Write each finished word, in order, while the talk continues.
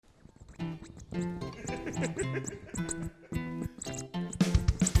Like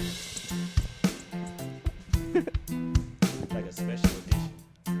a special edition.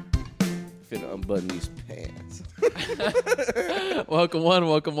 Finna unbutton these pants. Welcome one,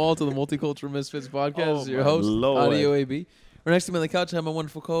 welcome all to the Multicultural Misfits podcast. Your host, Lord. Audio AB. Right next to me on the couch, I have my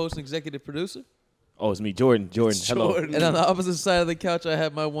wonderful co-host and executive producer. Oh, it's me, Jordan. Hello. Jordan. And on the opposite side of the couch, I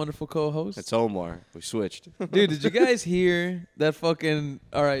have my wonderful co-host. It's Omar. We switched. Dude, did you guys hear that fucking...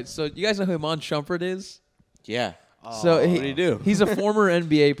 All right, so you guys know who Iman Shumpert is? Yeah. So what did he do? He's a former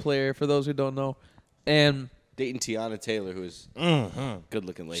NBA player, for those who don't know. And Dating Tiana Taylor, who's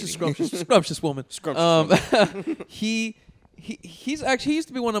good-looking lady. she's a scrumptious woman. He used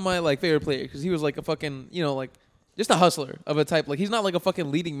to be one of my like favorite players because he was like a fucking, like just a hustler of a type. Like he's not like a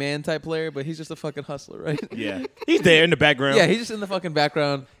fucking leading man type player, but he's just a fucking hustler, right? Yeah. He's there in the background. Yeah, he's just in the fucking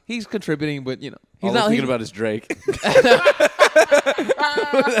background. He's contributing, but he's All not I'm thinking about is Drake.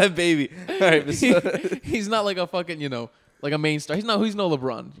 That baby. All right, he's not like a fucking, like a main star. He's no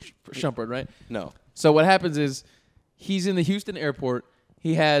LeBron Shumpert, right? no. So what happens is he's in the Houston airport.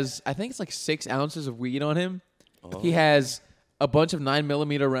 He has, I think it's like 6 ounces of weed on him. He has a bunch of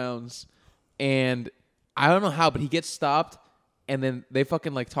 9mm rounds, and I don't know how, but he gets stopped, and then they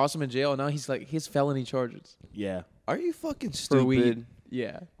fucking like toss him in jail. And now he's like his felony charges Yeah. Are you fucking for weed. stupid?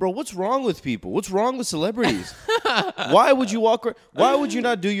 Yeah. Bro, what's wrong with people? What's wrong with celebrities? Why would you why would you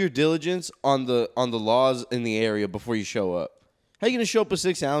not do your diligence on the laws in the area before you show up? How are you going to show up with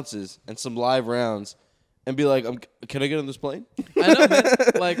 6 ounces and some live rounds and be like, can I get on this plane? I know, man.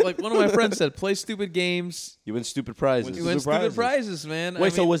 Like one of my friends said, play stupid games. You win stupid prizes. You win stupid prizes, man.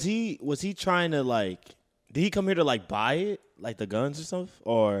 Wait, so was he trying to like, did he come here to like buy it? Like the guns or something?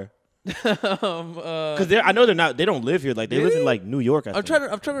 Or because I know they don't live here. Like they live in like New York. I'm trying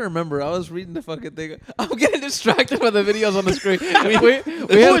to remember. I was reading the fucking thing. I'm getting distracted by the videos on the screen.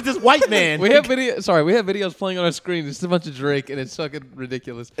 Who is this white man? We have videos playing on our screen. It's a bunch of Drake, and it's fucking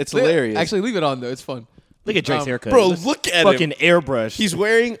ridiculous. It's hilarious. Actually, leave it on though. It's fun. Look at Drake's haircut. Bro, Looks look at fucking him. airbrush. He's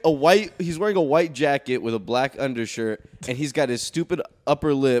wearing a white jacket with a black undershirt, and he's got his stupid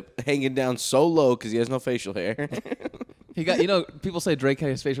upper lip hanging down so low because he has no facial hair. He got people say Drake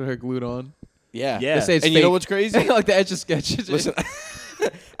had his facial hair glued on. Yeah. Yeah. They say it's And fake. you know what's crazy? like the Etch a Sketch. Listen,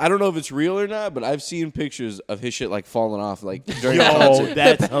 I don't know if it's real or not, but I've seen pictures of his shit like falling off like during the Yo, concert.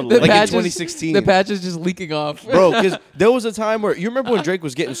 that's the hilarious. Like in patches, 2016. The patch is just leaking off. Bro, because there was a time where you remember when Drake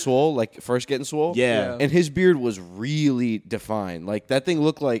was getting swole, like first getting swole? Yeah. And his beard was really defined. Like that thing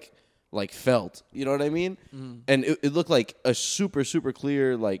looked like felt. You know what I mean? And it looked like a super, super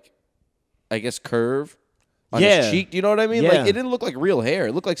clear, like, I guess, curve on his cheek. You know what I mean? Yeah. Like it didn't look like real hair.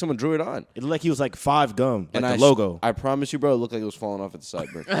 It looked like someone drew it on. It looked like he was like 5 gum, like And the logo. I promise you, bro, it looked like it was falling off at the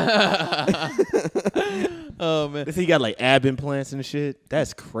sideburn. Oh man. They say he got like ab implants and shit.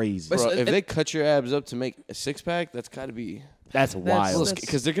 That's crazy. Bro, if they cut your abs up to make a 6-pack, that's got to be... That's wild. That's-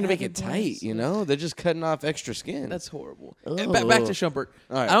 Because they're going to make it Abs. tight, you know? They're just cutting off extra skin. That's horrible. Oh. And back to Shumpert.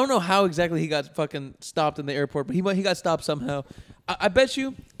 All right. I don't know how exactly he got fucking stopped in the airport, but he got stopped somehow. I bet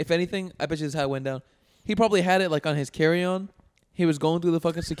you, if anything, this is how it went down. He probably had it like on his carry-on. He was going through the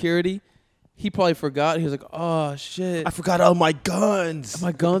fucking security. He probably forgot. He was like, "Oh shit, I forgot all my guns.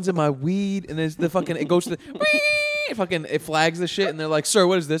 my guns and my weed." And then the fucking it goes to the it flags the shit, and they're like, "Sir,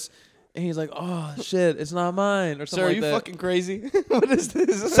 what is this?" And he's like, "Oh shit, it's not mine." Or something Sir, are like you that. fucking crazy? What is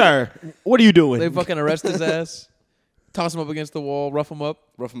this? Sir, what are you doing? They fucking arrest his ass, toss him up against the wall, rough him up.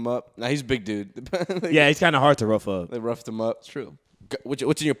 Rough him up. Nah, he's a big dude. Yeah, it's kind of hard to rough up. They roughed him up. It's true.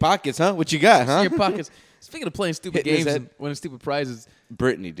 What's in your pockets, huh? What you got, huh? In your pockets. Speaking of playing stupid Hitting his games head. and winning stupid prizes,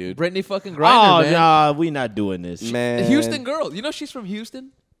 Brittany, dude. Brittany fucking Oh, Griner, man. nah, we not doing this. Man. A Houston girl. You know she's from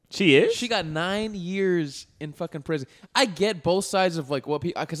Houston? She is? She got 9 years in fucking prison. I get both sides of like what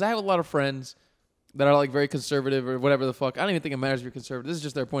people, because I have a lot of friends that are like very conservative or whatever the fuck. I don't even think it matters if you're conservative. This is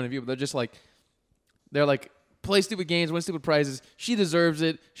just their point of view, but they're like, play stupid games, win stupid prizes. She deserves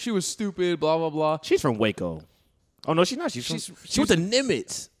it. She was stupid, blah, blah, blah. She's from Waco. Oh, no, she's not. She went to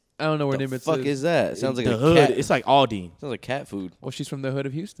Nimitz. I don't know where The Nimitz fuck is. is that? Sounds like the a hood. cat. It's like Aldine. Sounds like cat food. Well, she's from the hood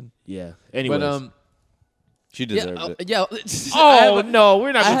of Houston. Yeah. Anyways. But, She deserved it. yeah. oh, no,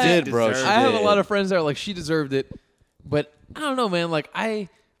 we're not I going to did, bro. deserve She I have a did. lot of friends that are like, she deserved it. But I don't know, man. Like, I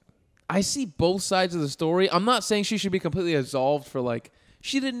see both sides of the story. I'm not saying she should be completely absolved for, like,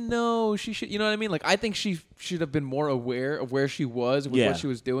 she didn't know. She should, you know what I mean? Like, I think she should have been more aware of where she was with what she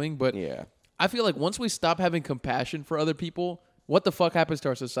was doing. But Yeah. I feel like once we stop having compassion for other people, what the fuck happens to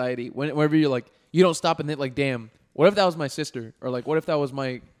our society? Whenever you're like, you don't stop and think, like, damn, what if that was my sister? Or, like, what if that was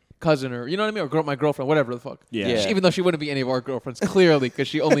my cousin, or you know what I mean, or my girlfriend, whatever the fuck. Yeah. Even though she wouldn't be any of our girlfriends, clearly, because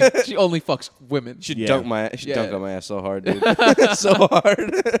she only fucks women. She Yeah. dunked my Yeah. dunk on my ass so hard, dude. So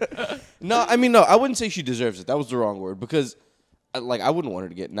hard. No, I mean, no, I wouldn't say she deserves it. That was the wrong word because, I wouldn't want her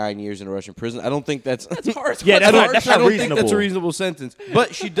to get 9 years in a Russian prison. I don't think that's Harsh. Yeah, I that's don't, not, that's I not don't reasonable. think that's a reasonable sentence.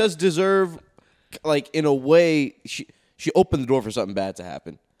 But she does deserve, in a way, she opened the door for something bad to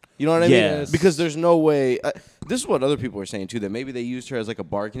happen. You know what I mean? Yes. Because there's no way. This is what other people are saying too. That maybe they used her as like a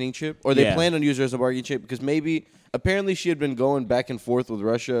bargaining chip, or they Yeah. planned on using her as a bargaining chip because apparently she had been going back and forth with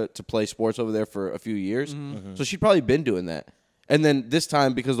Russia to play sports over there for a few years. So she'd probably been doing that. And then this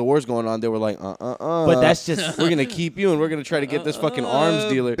time, because the war's going on, they were like, But that's just we're gonna keep you, and we're gonna try to get this fucking arms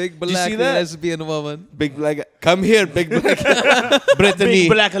dealer. Big Did you black see that? lesbian woman. Big black, come here, big black, Brittany.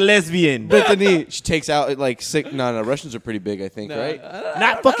 big black lesbian. Brittany, she takes out like sick. No, Russians are pretty big, I think, right?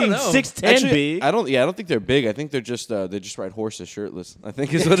 Not fucking know. 6'10" Actually, big. I don't think they're big. I think they're just they just ride horses shirtless. I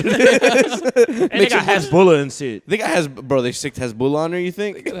think is what it is. And they got Hezbollah and shit. They sicked Hezbollah on her. You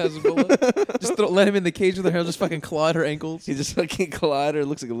think? Just let him in the cage with her hair, just fucking claw at her ankles. He just fucking collide her.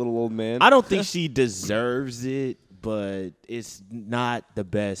 Looks like a little old man. I don't think she deserves it, but it's not the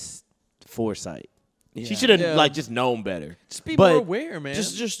best foresight. She should have Yeah. just known better. Just be But- more aware, man.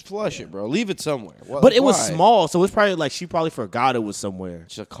 just flush it, bro. Leave it somewhere. But it was Why? small, so it's probably she probably forgot it was somewhere.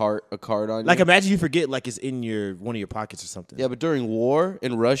 Just a card on Like you. imagine you forget it's in one of your pockets or something. Yeah, but during war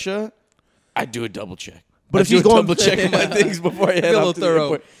in Russia, I'd do a double check. But I'd if she's do a going- double check my things before I head Be a off little to the thorough.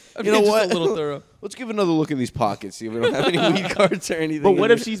 airport. I You mean, know just what? a little thorough. Let's give another look in these pockets. See if we don't have any weed cards or anything. But what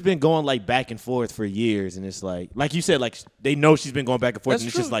in if she's been going back and forth for years, and it's like you said, they know she's been going back and forth, That's and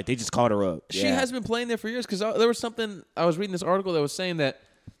it's true. just they just caught her up. She Yeah. has been playing there for years because there was something I was reading this article that was saying that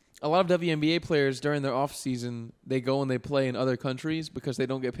a lot of WNBA players during their off season they go and they play in other countries because they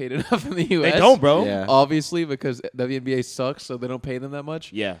don't get paid enough in the U.S. They don't, bro. Yeah. Obviously, because WNBA sucks, so they don't pay them that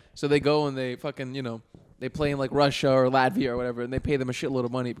much. Yeah. So they go and they fucking they play in Russia or Latvia or whatever, and they pay them a shitload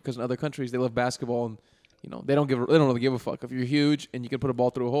of money because in other countries they love basketball and they don't really give a fuck if you're huge and you can put a ball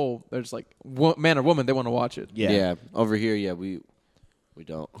through a hole. They're just like man or woman, they want to watch it. Yeah. Over here, we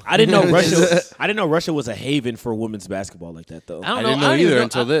don't. I didn't know Russia. I didn't know Russia was a haven for women's basketball like that, though. I don't I know. didn't know don't even either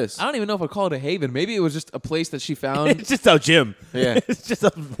until this. I don't even know if I'd call it a haven. Maybe it was just a place that she found. It's just a gym. Yeah. It's just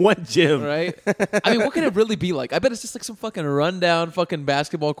one gym. Right? I mean, what could it really be like? I bet it's just like some fucking rundown fucking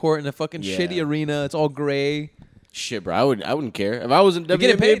basketball court in a fucking Yeah. shitty arena. It's all gray. Shit, bro. I wouldn't care if I was a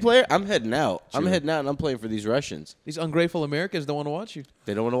getting WNBA paid. player. I'm heading out. I'm heading out, and I'm playing for these Russians. These ungrateful Americans don't want to watch you.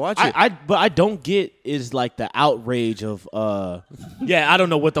 They don't want to watch it. But I don't get is the outrage of I don't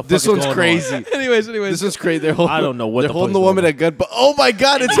know what the fuck This is one's going crazy. on. Anyways. This is crazy. They're holding, I don't know what they're the holding fuck the is woman going at gun. But oh my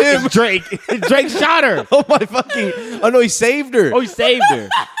god, it's him! Drake. Drake shot her. Oh my fucking! Oh no, he saved her. Oh, he saved her.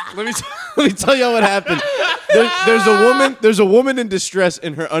 Let me tell you what happened. There's a woman in distress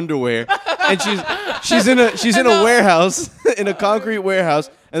in her underwear, and she's in a warehouse, in a concrete warehouse,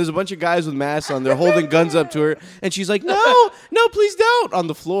 and there's a bunch of guys with masks on. They're holding guns up to her, and she's like, "No, please don't!" on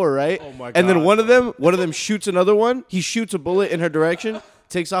the floor, right? Oh my And then God. one of them shoots another one. He shoots a bullet in her direction,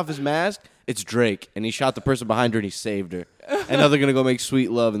 takes off his mask. It's Drake, and he shot the person behind her, and he saved her. And now they're gonna go make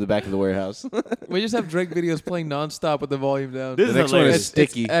sweet love in the back of the warehouse. We just have Drake videos playing nonstop with the volume down. This The is next one is hilarious.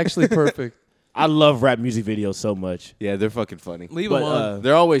 sticky. It's actually perfect. I love rap music videos so much. Yeah, they're fucking funny. Leave But, them on.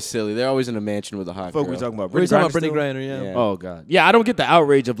 They're always silly. They're always in a mansion with a hot Fuck, girl. we talking about We're talking about Brittany Brittany Griner Griner, yeah. Yeah. Oh god, yeah. I don't get the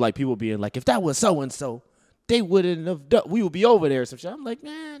outrage of people being like, if that was so and so, they wouldn't have. We would be over there or some shit. I'm like,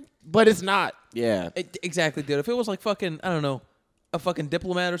 man, but it's not. Yeah. Exactly, dude. If it was like fucking, I don't know, a fucking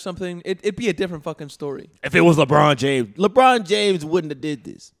diplomat or something, it'd be a different fucking story. If it was LeBron James wouldn't have did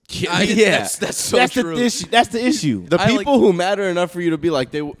this. That's so That's true. the issue. That's the issue. The I people who matter enough for you to be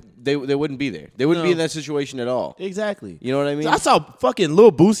like they wouldn't be there. They wouldn't be No. in that situation at all. Exactly. You know what I mean? I saw fucking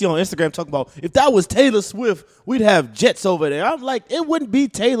Lil Boosie on Instagram talking about if that was Taylor Swift, we'd have jets over there. I'm like, it wouldn't be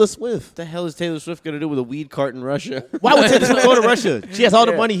Taylor Swift. What the hell is Taylor Swift gonna do with a weed cart in Russia? Why would Taylor Swift go to Russia? She has all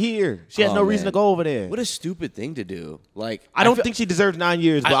the money here. She has Oh, no reason man. to go over there. What a stupid thing to do. Like I don't feel- think she deserves 9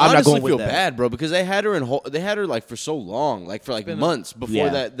 years, but I I'm not honestly going with feel that. bad, bro, because they had her for so long, for months before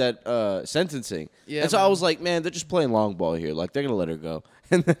Yeah. that sentencing. Yeah, and so I man. was like, man, they're just playing long ball here. Like they're gonna let her go.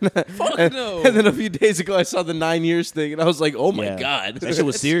 And then, no. and then a few days ago, I saw the 9 years thing, and I was like, oh my Yeah. god, That shit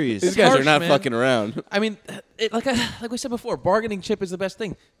was serious. These guys harsh, are not man. fucking around. I mean, like we said before, bargaining chip is the best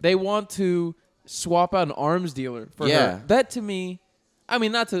thing. They want to swap out an arms dealer for Yeah. her. That to me, I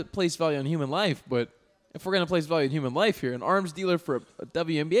mean, not to place value on human life, but if we're gonna place value on human life here, an arms dealer for a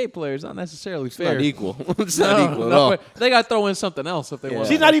WNBA player is not necessarily fair. Not equal. It's No, not equal at no, all. but they got to throw in something else if they Yeah. want.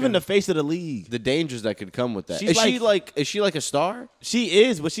 She's not even the face of the league. The dangers that could come with that. She's Is she like a star? She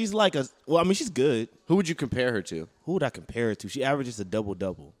is, but she's like she's good. Who would you compare her to? Who would I compare her to? She averages a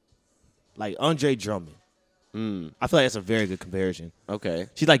double-double. Like Andre Drummond. I feel like that's a very good comparison. Okay.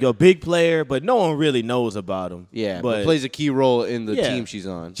 She's like a big player, but no one really knows about him. Yeah, but plays a key role in the Yeah. team she's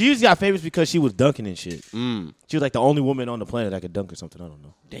on. she usually got famous because she was dunking and shit. She was like the only woman on the planet that could dunk or something. I don't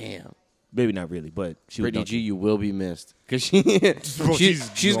know. Damn. Maybe not really, but she was Brittany dunking. G, you will be missed because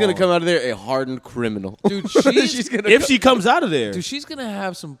she's she's gonna gone. come out of there a hardened criminal. Dude, she's gonna If she comes out of there, Dude, she's gonna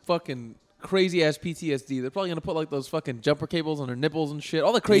have some fucking crazy ass PTSD. They're probably gonna put like those fucking jumper cables on her nipples and shit.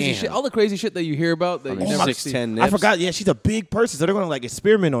 All the crazy Damn. shit. All the crazy shit that you hear about that you Oh never my see. 6'10" I nips. forgot. Yeah, she's a big person, so they're gonna like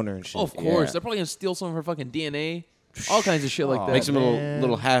experiment on her and shit. Oh, of course, Yeah. they're probably gonna steal some of her fucking DNA. All kinds of shit like that. Make some Man.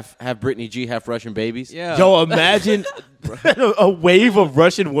 little half Brittany G, half Russian babies. Yeah. Yo, imagine a wave of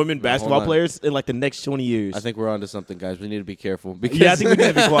Russian women basketball on. players in like the next 20 years. I think we're onto something, guys. We need to be careful. Because Yeah, I think we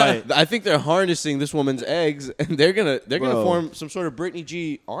need to be quiet. I think they're harnessing this woman's eggs, and they're gonna Bro. form some sort of Brittany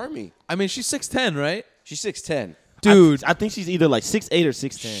G army. I mean, she's 6'10", right? She's 6'10". Dude, I think she's either like 6'8" or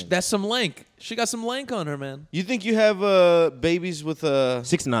 6'10". that's some lank. She got some lank on her, man. You think you have babies with a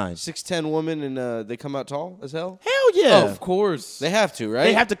 6'9". 6'10" woman, and they come out tall as hell? Hell yeah. Of course. They have to, right?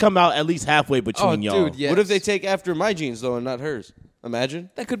 They have to come out at least halfway between Oh, y'all. dude, yes. What if they take after my genes though, and not hers? Imagine.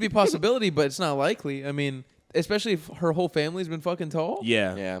 That could be a possibility, but it's not likely. I mean, especially if her whole family's been fucking tall.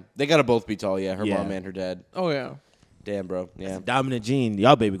 Yeah. Yeah, they gotta both be tall. Yeah, her Yeah. mom and her dad. Oh yeah. Damn, bro. Yeah. Dominant gene.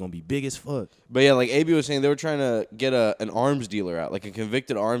 Y'all baby gonna be big as fuck. But yeah, like AB was saying, they were trying to get an arms dealer out, like a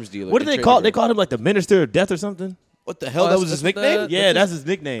convicted arms dealer. What did to they trade call? her. They called him like the Minister of Death or something. What the hell? Oh, That was that's his nickname? the- Yeah, that's his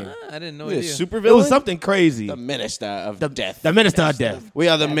nickname. I didn't know. Yeah, Idea. super It villain. was something crazy. The Minister of Death. The Minister of Death. We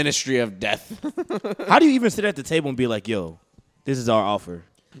are the Ministry of Death. How do you even sit at the table and be like, "Yo, this is our offer"?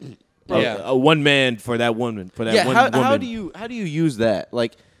 Yeah. A one man for that woman. For that Yeah. one How woman. do you use that?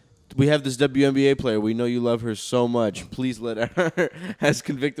 Like, we have this WNBA player. We know you love her so much. Please let her, as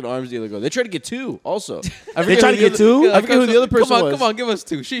convicted arms dealer, go. They tried to get two. Also, I They forget tried who to the get two? I forget who the other person Come on, was. come on, give us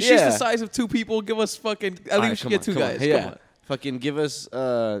two. She's Yeah. the size of two people. Give us fucking. At All least right, we should come get on, two come on. guys. Yeah. Come on. Fucking give us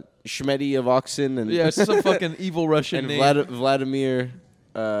Shmedi of Oxen and Yeah, it's some fucking evil Russian and name. Vladimir.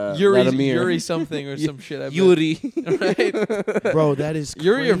 Yuri, Vladimir. Yuri something or some shit. I bet. Yuri. Right? Bro, that is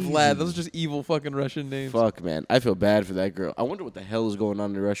Yuri or crazy. Vlad. Those are just evil fucking Russian names. Fuck, man. I feel bad for that girl. I wonder what the hell is going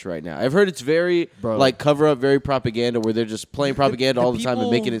on in Russia right now. I've heard it's very, Bro. like, cover up, very propaganda, where they're just playing propaganda the all the time and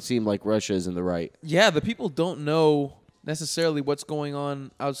people- making it seem like Russia is in the right. Yeah, the people don't know necessarily what's going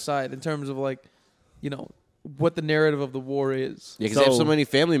on outside in terms of like, you know, what the narrative of the war is. Yeah, because they have so So- many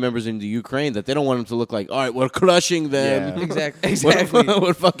family members in the Ukraine that they don't want them to look like, all right, we're crushing them. Yeah. Exactly. We're- Exactly.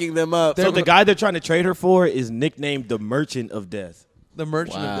 we're fucking them up. So the guy they're trying to trade her for is nicknamed the Merchant of Death. The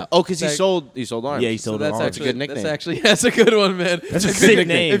merchant. Of Wow. the, Oh, because he That- sold arms. Yeah, he So sold that's arms. actually a good nickname. That's a good one, man. That's a If sick you're-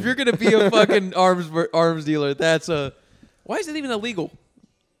 name. If you're gonna be a fucking arms dealer, that's a. Why is it even illegal?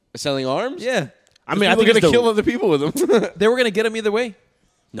 Selling arms? Yeah, I mean, I People think are it's going to kill the, other people with them. they were gonna get him either way.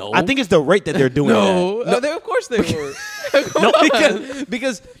 No. I think it's the rate that they're doing No, of course they were. no,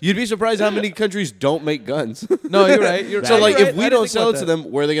 because you'd be surprised how many countries don't make guns. No, you're right. You're, So, you're like, right. if we I didn't don't think sell about it to that. them,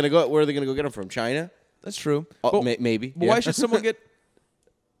 where are they going to go? Where are they going to go get them from? China? That's true. Oh, But- maybe. But yeah. why should someone get?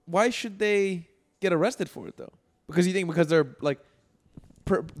 Why should they get arrested for it though? Because you think because they're like,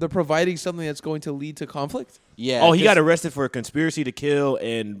 they're providing something that's going to lead to conflict. Yeah. Oh, he 'cause- got arrested for a conspiracy to kill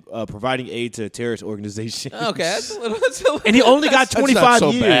and providing aid to a terrorist organization. Okay, that's a little. That's a little And he only got That's not 25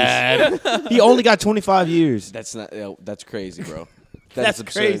 so years. bad. He only got 25 years. That's not. That's crazy, bro. That's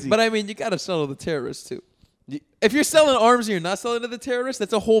absurd. crazy. But I mean, you got to sell to the terrorists too. If you're selling arms and you're not selling to the terrorists,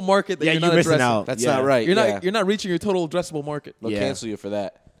 that's a whole market that Yeah, you're you're not missing addressing. out. That's Yeah. not right. You're yeah. not. You're not reaching your total addressable market. They'll Yeah. cancel you for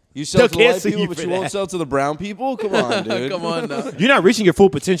that. You sell They'll to the white cancel people, you but for you won't that. sell to the brown people. Come on, dude. Come on now. You're not reaching your full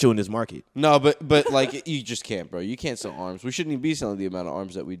potential in this market. No, but like you just can't, bro. You can't sell arms. We shouldn't even be selling the amount of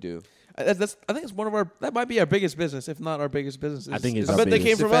arms that we do. I think it's one of our. That might be our biggest business, if not our biggest business. I think it's I our bet they biggest.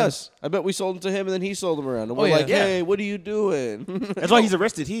 came from defense. us. I bet we sold them to him and then he sold them around. And Oh, we're yeah. like, Yeah. hey, what are you doing? That's why he's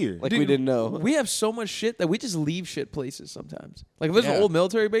arrested here. like Dude, we didn't know. We have so much shit that we just leave shit places sometimes. Like if there's Yeah. an old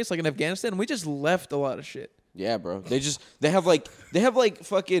military base, like in Afghanistan, we just left a lot of shit. Yeah, bro. They have like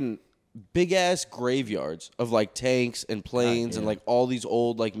fucking big ass graveyards of like tanks and planes and like all these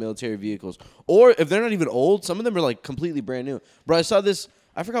old like military vehicles. Or if they're not even old, some of them are like completely brand new. Bro, I saw this.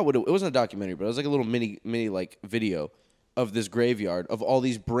 I forgot what it wasn't a documentary, but it was like a little mini like video of this graveyard of all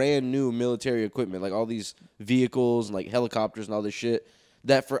these brand new military equipment, like all these vehicles and like helicopters and all this shit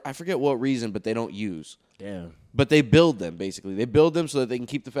that for I forget what reason, but they don't use. Damn. But they build them, basically. They build them so that they can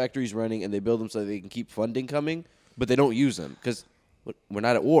keep the factories running, and they build them so that they can keep funding coming, but they don't use them because we're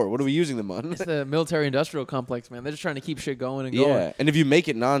not at war. What are we using them on? It's the military-industrial complex, man. They're just trying to keep shit going and Yeah. going. And if you make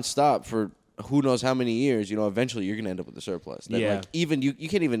it nonstop for who knows how many years, eventually you're going to end up with a surplus. That, Yeah. Like, even you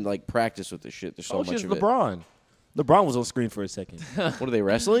can't even, like, practice with this shit. There's so Oh, much shit, of it. LeBron. LeBron was on screen for a second. What are they,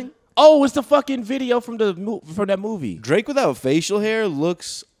 wrestling? Oh, it's the fucking video from that movie. Drake without facial hair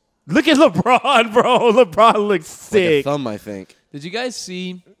looks Look at LeBron, bro. LeBron looks like a sick. thumb, I think. Did you guys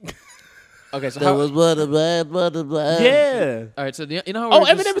see? Okay, so Yeah. all right, so you know how Oh, we're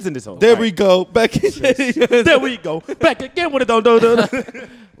Eminem is in this one. There we go. Back in There we go. Back again with it. Don't.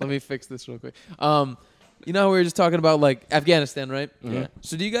 Let me fix this real quick. You know how we were just talking about like Afghanistan, right? Yeah.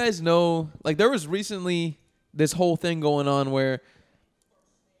 So do you guys know like there was recently this whole thing going on where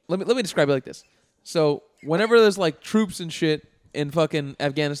let me describe it like this. So whenever there's like troops and shit in fucking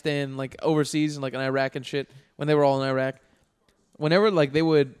Afghanistan, like overseas and like in Iraq and shit, when they were all in Iraq, whenever like they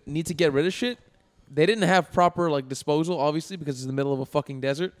would need to get rid of shit, they didn't have proper like disposal, obviously, because it's in the middle of a fucking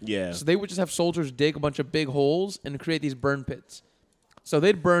desert. Yeah. So they would just have soldiers dig a bunch of big holes and create these burn pits. So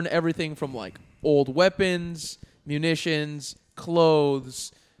they'd burn everything from like old weapons, munitions,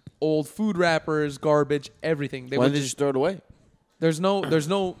 clothes, old food wrappers, garbage, everything. They Why would didn't they just throw it away? there's no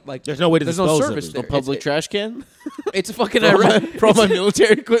like There's no way to there's no dispose of service it. there. A public trash can? It's a fucking For Iraq. for all my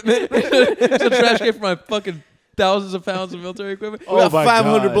military equipment? It's a trash can for my fucking thousands of pounds of military equipment. Oh We got my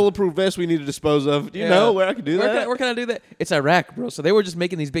 500 God. bulletproof vests we need to dispose of. Do you Yeah. know where I can do that? Where can I do that? It's Iraq, bro. So they were just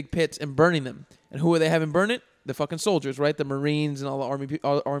making these big pits and burning them. And who were they having burn it? The fucking soldiers, right? The Marines and all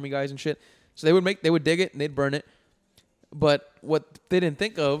the army guys and shit. So they would dig it and they'd burn it. But what they didn't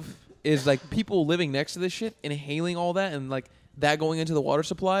think of is like people living next to this shit, inhaling all that and like that going into the water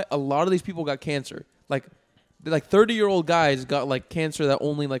supply. A lot of these people got cancer. Like 30-year-old guys got like cancer that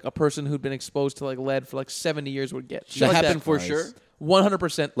only like a person who'd been exposed to like lead for like 70 years would get. Shit That like happened for Nice. sure?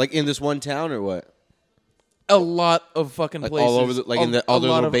 100%. Like in this one town or what? A lot of fucking Like places. all over like in the other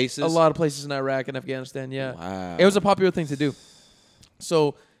lot little of, bases? A lot of places in Iraq and Afghanistan, yeah. Wow. It was a popular thing to do.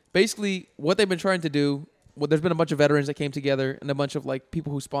 So basically, what they've been trying to do, there's been a bunch of veterans that came together and a bunch of like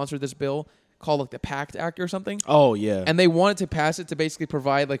people who sponsored this bill called like the PACT Act or something. Oh yeah. And they wanted to pass it to basically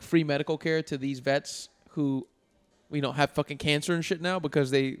provide like free medical care to these vets who, have fucking cancer and shit now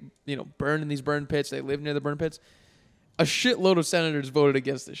because they, burn in these burn pits. They live near the burn pits. A shitload of senators voted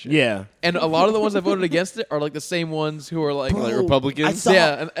against this shit. yeah. And a lot of the ones that voted against it are like the same ones who are like, Like Republicans?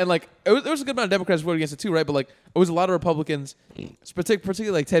 yeah, and like there was a good amount of Democrats who voted against it too, right? But like it was a lot of Republicans,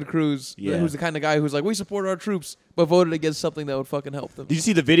 particularly like Ted Cruz, Yeah. who's the kind of guy who's like, we support our troops, but voted against something that would fucking help them. Did you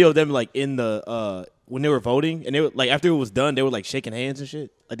see the video of them like in the when they were voting and they were like after it was done they were like shaking hands and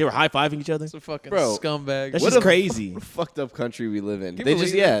shit, like they were high fiving each other. It's a fucking Bro, scumbag. That's What just a- crazy. What a fucked up country we live in. Can They you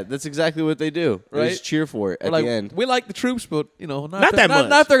just, believe yeah, that's exactly what they do. They Right? just cheer for it We're at like, the end. we like the troops, but not that much.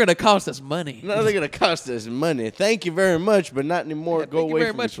 Not if they're gonna cost us money. No, they're going to cost us money. Thank you very much, but not anymore. Yeah, Go thank you away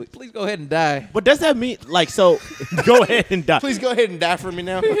very from much. me. Please go ahead and die. But does that mean like so? Go ahead and die. Please go ahead and die for me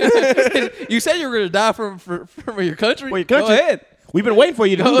now. You said you were gonna die for your country. For your country. Go ahead. We've been waiting for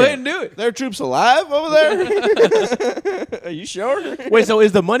you to Go do ahead that. and do it. There are troops alive over there? Are you sure? Wait, so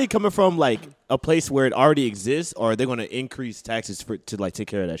is the money coming from like a place where it already exists, or are they going to increase taxes to like take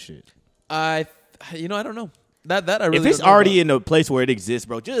care of that shit? I don't know. That I really. If it's don't know already about. in a place where it exists,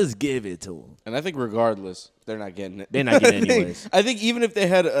 bro, just give it to them. And I think regardless, they're not getting it. They're not getting it I think- anyways. I think even if they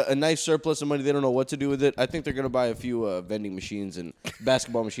had a nice surplus of money, they don't know what to do with it. I think they're going to buy a few vending machines and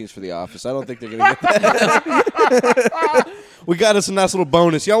basketball machines for the office. I don't think they're going to get that. We got us a nice little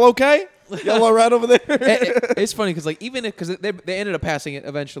bonus. Y'all okay? Y'all all right over there? It's funny because like even because they ended up passing it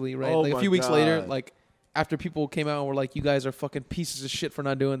eventually, right? Oh like a my few weeks later, God. like after people came out and were like, "You guys are fucking pieces of shit for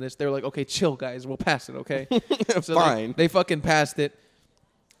not doing this," they were like, "Okay, chill, guys. We'll pass it, okay?" So Fine. They fucking passed it,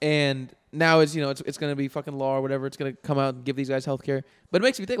 and now it's it's gonna be fucking law or whatever. It's gonna come out and give these guys health care. But it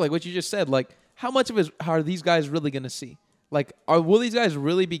makes me think like what you just said, like how much of it are these guys really gonna see? Like, will these guys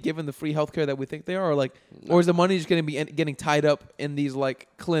really be given the free healthcare that we think they are, or like, or is the money just going to be getting tied up in these like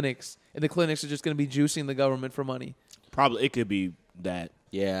clinics, and the clinics are just going to be juicing the government for money? Probably it could be that.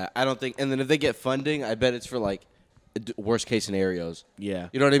 Yeah, I don't think. And then if they get funding, I bet it's for like worst case scenarios. Yeah.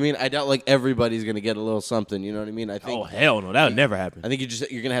 You know what I mean? I doubt like everybody's going to get a little something. You know what I mean? I think. Oh hell no, that would never happen. I think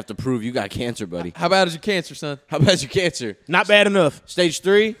you're going to have to prove you got cancer, buddy. How bad is your cancer, son? How bad is your cancer? Not bad enough. Stage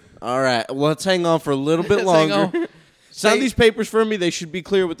 3? All right. Well, let's hang on for a little bit Let's hang longer. on. Sign Stage- these papers for me. They should be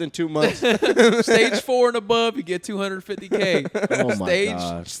clear within 2 months. Stage 4 and above, you get $250K. Oh my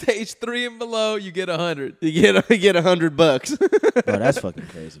god, Stage 3 and below, you get 100. you get $100. bro, that's fucking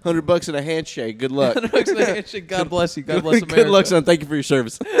crazy. $100 and a handshake. Good luck. God bless you. God bless America. Good luck, son. Thank you for your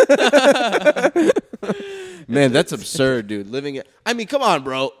service. Man, that's absurd, dude. Living it. I mean, come on,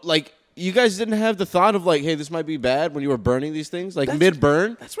 bro. Like, you guys didn't have the thought of like, hey, this might be bad when you were burning these things, like mid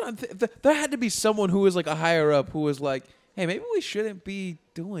burn. That's what I'm there had to be someone who was like a higher up who was like, hey, maybe we shouldn't be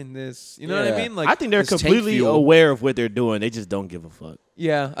doing this. You know what I Yeah. mean? Like, I think they're this tank completely fuel. aware of what they're doing. They just don't give a fuck.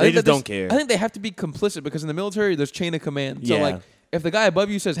 yeah, They think just that don't care. I think they have to be complicit because in the military, there's chain of command. So Yeah. like, if the guy above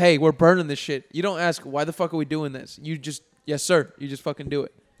you says, "Hey, we're burning this shit," you don't ask, "Why the fuck are we doing this?" You just, "Yes, sir." You just fucking do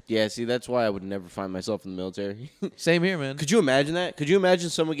it. Yeah, see, that's why I would never find myself in the military. Same here, man. Could you imagine that? Could you imagine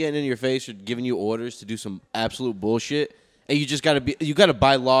someone getting in your face or giving you orders to do some absolute bullshit, and you just gotta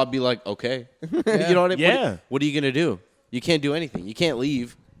by law be like, okay, you know what I mean? Yeah. What are you gonna do? You can't do anything. You can't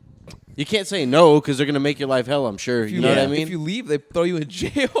leave. You can't say no because they're gonna make your life hell. I'm sure. You know what I mean? If you leave, they throw you in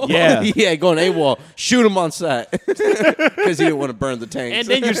jail. Yeah. Yeah, going AWOL. Shoot him on sight because he didn't want to burn the tanks. And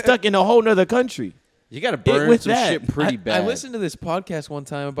then you're stuck in a whole nother country. you got to burn with some that, shit pretty bad. I listened to this podcast one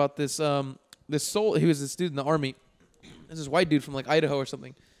time about this this soul. He was this dude in the army. This is white dude from like Idaho or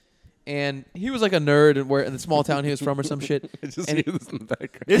something, and he was like a nerd and where in the small town he was from or some shit. I just and hear this in the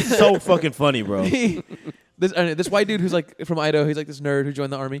background. This is so fucking funny, bro. This white dude who's like from Idaho. He's like this nerd who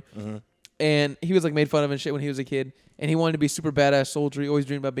joined the army, and he was like made fun of and shit when he was a kid. And he wanted to be super badass soldier. He always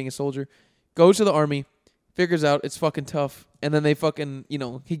dreamed about being a soldier. Goes to the army, figures out it's fucking tough, and then they fucking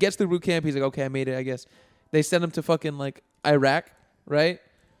he gets through boot camp. He's like, okay, I made it, I guess. They send him to fucking like Iraq, right?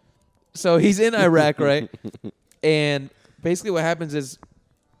 So he's in Iraq, right? And basically what happens is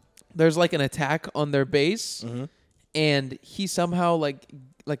there's like an attack on their base, and he somehow like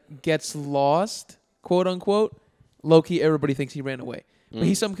gets lost, quote unquote. Low key, everybody thinks he ran away, but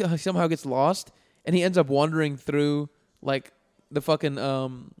he somehow gets lost, and he ends up wandering through like the fucking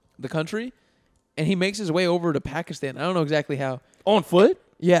the country, and he makes his way over to Pakistan. I don't know exactly how. On foot?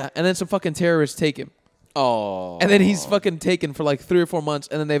 Yeah, and then some fucking terrorists take him. Oh. And then he's fucking taken for like 3 or 4 months,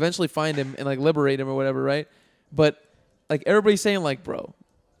 and then they eventually find him and like liberate him or whatever, right? But like everybody's saying like, bro,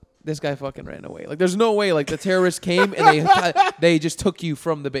 this guy fucking ran away. Like there's no way like the terrorists came and they just took you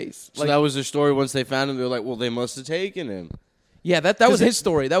from the base. So Like that was their story. Once they found him, they were like, well, they must have taken him. yeah, that was his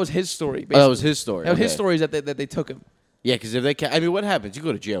story. That was his story. Oh, that was his story. That was his Okay. story is that they took him. Yeah, because if they I mean, what happens? You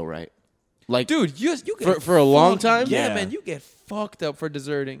go to jail, right? Like, Dude, you get For a long fucked- time? Yeah, Yeah. man, you get fucked up for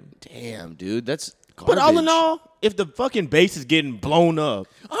deserting. damn, dude, that's But all in garbage. all, if the fucking base is getting blown up,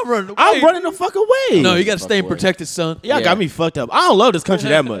 I'm running away. I'm running the fuck away. No, you got to Fuck stay away. protected, son. Y'all Yeah. got me fucked up. I don't love this country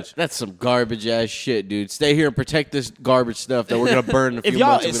that much. That's some garbage ass shit, dude. Stay here and protect this garbage stuff that we're gonna burn in a If few y'all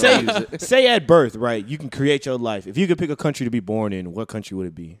months. If we don't use say, it. say at birth, right, you can create your life. If you could pick a country to be born in, what country would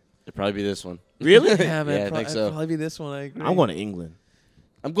it be? It'd probably be this one. Really? Yeah, man. Yeah, I think so. Probably be this one. I agree. I'm going to England.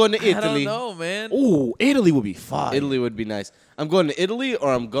 I'm going to I don't Italy. know, man. Ooh, Italy would be fine. Italy would be nice. I'm going to Italy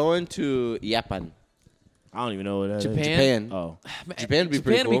or I'm going to Japan. I don't even know what that is. Japan? Japan. Oh. Man, Japan would be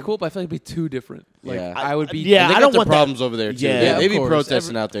pretty Japan would be cool. cool, but I feel like it'd be too different. Like Yeah. I would be. Yeah, And they I got don't their want that. problems over there too. Yeah. Yeah, they of be course.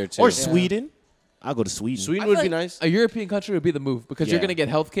 protesting out there too. Or Yeah. Sweden. I'll go to Sweden. Sweden I would feel be like nice. A European country would be the move because you're Yeah. gonna get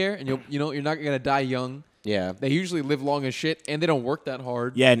health care and you're not gonna die young. Yeah. They usually live long as shit and they don't work that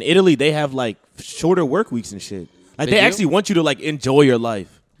hard. Yeah, in Italy, they have like shorter work weeks and shit. Like They they do? actually want you to like enjoy your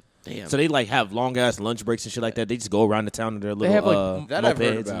life. Damn. So they like have long ass lunch breaks and shit like that. They just go around the town in their little have, like, that I've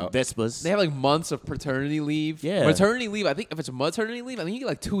heard mopeds and about. Vespas. They have like months of paternity leave. Yeah. Maternity leave. I think if it's maternity leave, I think you get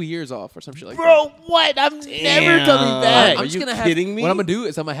like 2 years off or some shit like that. Bro, what? I'm never coming back. Are I'm just you gonna kidding me? What I'm gonna do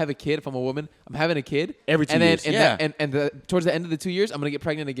is I'm gonna have a kid. If I'm a woman, I'm having a kid Every 2 and then, years. And Yeah. towards the end of the 2 years, I'm gonna get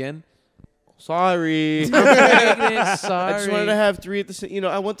pregnant again. Sorry. Pregnant, sorry. I just wanted to have 3 at the same. You know,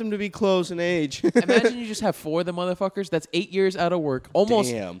 I want them to be close in age. Imagine you just have 4 of them motherfuckers. That's 8 years out of work.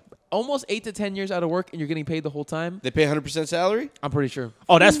 Damn. Almost 8 to 10 years out of work, and you're getting paid the whole time. They pay 100% salary. I'm pretty sure.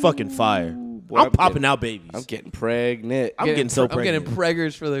 Oh, that's fucking fire. Boy, I'm I'm popping getting- out babies. I'm getting pregnant. I'm getting so I'm getting pregnant.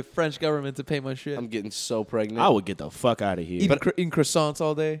 preggers for the French government to pay my shit. I'm getting so pregnant. I would get the fuck out of here. Eating croissants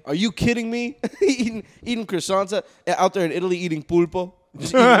all day. Are you kidding me? eating croissants out there in Italy, eating pulpo,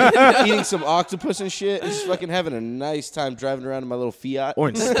 just eating some octopus and shit, and just fucking having a nice time driving around in my little Fiat. Or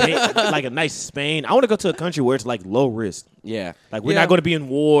in Spain, like a nice Spain. I want to go to a country where it's like low risk. Yeah, Like we're Yeah. not going to be in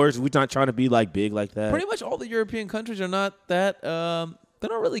wars. We're not trying to be like big like that. Pretty much all the European countries are not that. They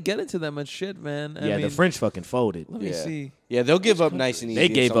don't really get into that much shit, man. I Yeah, mean, the French fucking folded. Let me yeah. see. Yeah, they'll give up nice and easy. They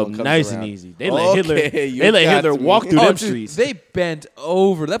if gave up someone comes nice around. and easy. They let Hitler. Okay, you They let got Hitler me. walk through Oh, them dude, streets. they bent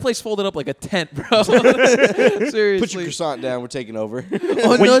over. That place folded up like a tent, bro. Seriously. Put your croissant down. We're taking over.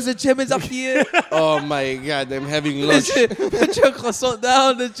 Oh no, the Germans up here. Oh my god, I'm having lunch. Put your croissant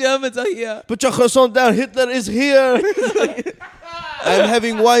down. The Germans are here. Put your croissant down. Hitler is here. I'm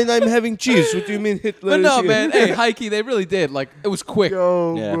having wine. I'm having cheese. What do you mean Hitler But is no, here? man. Hey, Heike, they really did. Like, it was quick.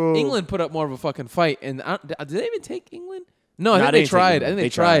 Yeah. England put up more of a fucking fight. And did they even take England? No, I Nah, think they they didn't take tried. I England. think They they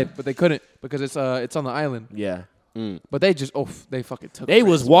tried, tried. but they couldn't because it's on the island. Yeah. But they just they fucking took. They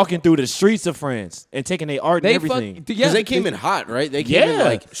France. was walking through the streets of France and taking their art They and everything. Because they came in hot, right? They came in Yeah.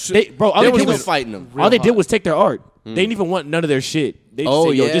 like All they they were did was fighting them. all they did hot. was take their art. They didn't even want none of their shit. They just Oh,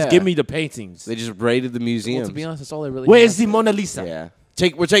 said, "Yo, yeah. just give me the paintings." They just raided the Well, museums. to be honest, that's all they really. Where's have. the Mona Lisa? Yeah.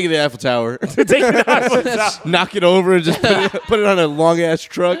 We're taking the Eiffel Tower. Take it out. Knock it over and just put it on a long ass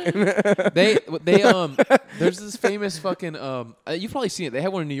truck. They there's this famous fucking you've probably seen it. They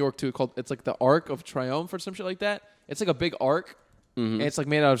have one in New York too called it's like the Arc of Triumph or some shit like that. It's like a big arc. And it's like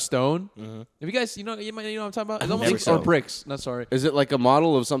made out of stone. If you guys, you might know what I'm talking about. It's almost like, or bricks. Not sorry. Is it like a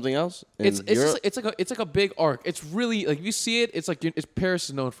model of something else? It's like a big arc. It's really like if you see it, it's like it's Paris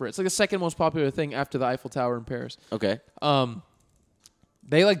is known for it. It's like the second most popular thing after the Eiffel Tower in Paris. Okay.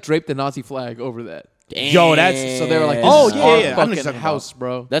 They like draped the Nazi flag over that. Yo, that's So they were like, Oh, this is yeah, our yeah. I know what you're fucking talking house,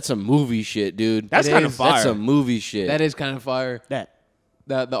 bro. That's a movie shit, dude. That's It kind of is. fire. That's a movie shit. That is kind of fire. That.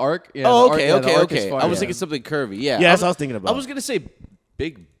 The arc. Yeah, Oh, the okay, arc, yeah, the arc is okay. fire. I was thinking something curvy. Yeah, Yeah, that's what I was thinking about. I was gonna say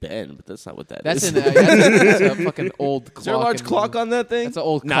Big Ben, but that's not what that That's is. that's a fucking old clock. Is there a large in clock England. on that thing? That's an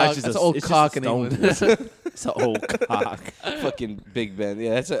old Nah, cock. it's just That's a- an old it's just cock a in stone. England. It's an old cock. Fucking Big Ben.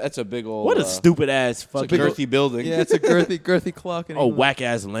 Yeah, that's a big old. What a stupid ass it's a fucking girthy building. Yeah, it's a girthy clock in oh England. whack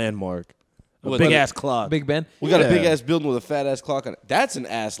ass landmark. A What, big like- ass clock. Big Ben. We got Yeah. a big ass building with a fat ass clock on it. That's an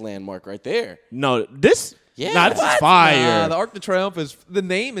ass landmark right there. No, this. Yeah. Nah, this is What? fire. The Arc de Triomphe is the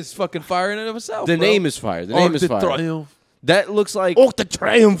name is fucking fire in and of itself. The bro. name is fire. The name Arc is de fire. Triomphe. That looks like Arc de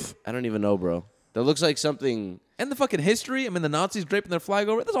Triomphe. I don't even know, bro. That looks like something. And the fucking history. I mean, the Nazis draping their flag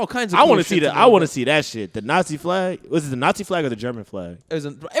over it. There's all kinds of. I cool want to see shit that. I want to see that shit. The Nazi flag. Was it the Nazi flag or the German flag?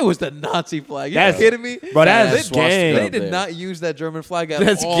 It was the Nazi flag. You That's- kidding me? Bro, that's That's swastika. gang. They up did there. not use that German flag at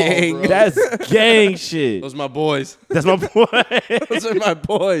That's all. gang. Bro. That's gang shit. Those are my boys. That's my boy. Those are my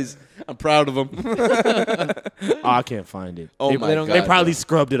boys. I'm proud of them. Oh, I can't find it. Oh they, my they don't- god. They probably bro.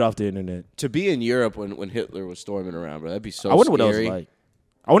 scrubbed it off the internet. to be in Europe when Hitler was storming around, bro. That'd be so. I wonder what scary. that was like.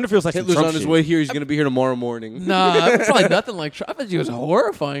 I wonder if it was like some Hitler's Trump on his shit. way here. He's gonna be here tomorrow morning. Nah, it's probably nothing like Trump. I bet he was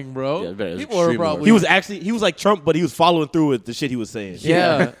horrifying, bro. Yeah, I bet it was People were extremely probably. He was like Trump, but he was following through with the shit he was saying.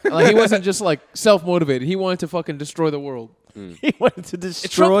 Yeah, like he wasn't just like self motivated. He wanted to fucking destroy the world. He wanted to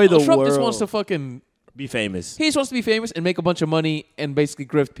destroy the Trump world. just wants to fucking. be famous. He just wants to be famous and make a bunch of money and basically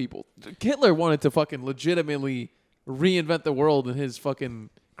grift people. Hitler wanted to fucking legitimately reinvent the world in his fucking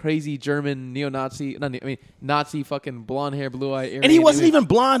crazy German neo-Nazi, Nazi fucking blonde hair, blue eye, And he wasn't even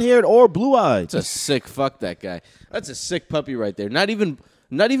blonde haired or blue eyed. That's a sick fuck. That guy. That's a sick puppy right there. Not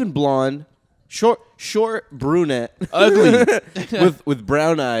even blonde. Short brunette, Ugly. with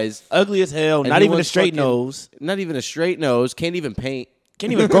brown eyes. Ugly as hell. And Not he even a wants straight fucking- nose. Not even a straight nose. Can't even paint.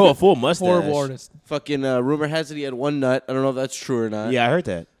 Can't even grow a full mustache. horrible artist. Fucking rumor has it he had one nut. I don't know if that's true or not. Yeah, I heard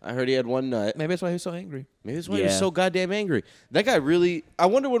that. I heard he had one nut. Maybe that's why he was so angry. Maybe that's why he was Yeah. so goddamn angry. That guy really. I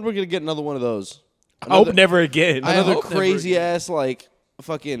wonder when we're gonna get another one of those. I hope never again. I Another hope never crazy again. ass like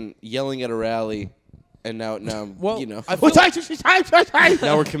fucking yelling at a rally, and now Well, you know I feel,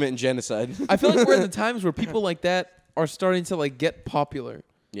 now we're committing genocide. I feel like we're in the times where people like that are starting to like get popular.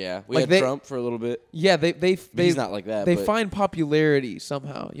 Yeah, we Like had they- Trump for a little bit. Yeah, they He's not like that. they but find popularity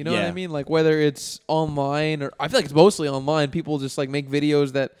somehow. You know what I Yeah. mean? Like whether it's online or I feel like it's mostly online. People just like make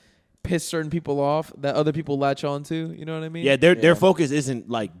videos that piss certain people off that other people latch onto. You know what I mean? Yeah, their Yeah. focus isn't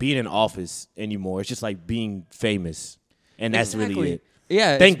like being in office anymore. It's just like being famous, and that's Exactly. really it.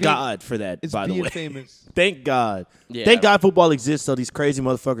 Yeah. Thank it's being- God for that. It's By the being way, famous. thank God. Yeah. Thank God football exists so these crazy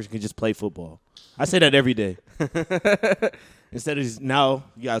motherfuckers can just play football. I say that every day. Instead of now,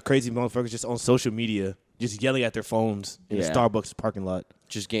 you got crazy motherfuckers just on social media, just yelling at their phones in Yeah. a Starbucks parking lot.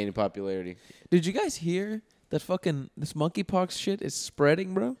 just gaining popularity. Did you guys hear that fucking this monkeypox shit is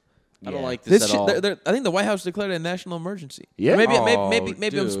spreading, bro? I don't Yeah. like this, This at all. shit, I think the White House declared it a national emergency. Yeah? Or maybe Oh,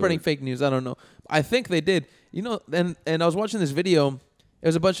 maybe I'm spreading dude. fake news. I don't know. I think they did. You know, and I was watching this video. It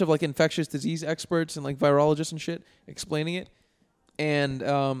was a bunch of like infectious disease experts and like virologists and shit explaining it. And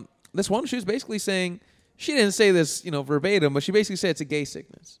this one, she was basically saying she didn't say this, verbatim, but she basically said it's a gay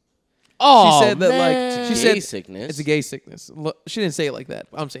sickness. Oh, She said that man. she Gay said sickness. it's a gay sickness. She didn't say it like that.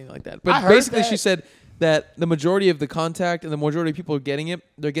 I'm saying it like that. But I heard basically, that. she said that the majority of the contact and the majority of people getting it,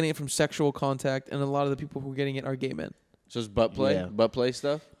 they're getting it from sexual contact, and a lot of the people who are getting it are gay men. So it's butt play, Yeah. butt play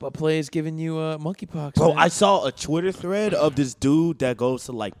stuff. But play is giving you monkeypox. Bro, man. I saw a Twitter thread of this dude that goes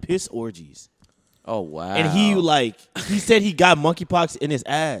to like piss orgies. Oh wow! And he said he got monkeypox in his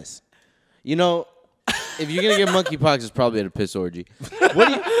ass. You know, if you're gonna get monkeypox, it's probably at a piss orgy. What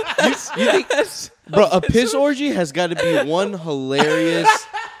do you think, bro? A piss orgy has got to be one hilarious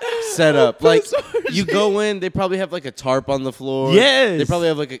setup. Like you go in, they probably have like a tarp on the floor. Yes. they probably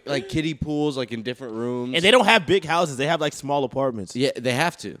have like kiddie pools like in different rooms. And they don't have big houses. They have like small apartments. yeah, they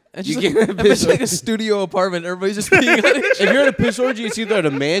have to. It's You just get like, a piss it's like a orgy. studio apartment. Everybody's just peeing on each If you're at a piss orgy, it's either at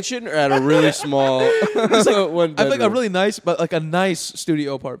a mansion or at a really small one. I feel like a bedroom. really nice, but like a nice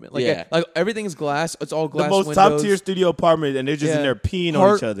studio apartment. Like, Yeah. like everything's glass. It's all The glass most windows. top tier studio apartment, and they're just in Yeah. there peeing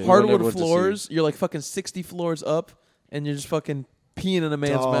on each other. Hardwood what to see. floors. You're like fucking 60 floors up, and you're just fucking peeing in a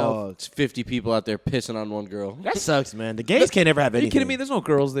man's mouth. It's 50 people out there pissing on one girl. That sucks, man. The gays can't ever have Are anything. you kidding me? There's no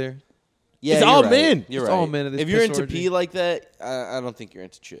girls there. Yeah, It's you're all right. men. You're It's right. all men at this If you're piss into orgy. pee like that, I don't think you're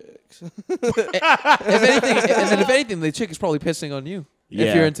into chicks. If anything, the chick is probably pissing on you. Yeah.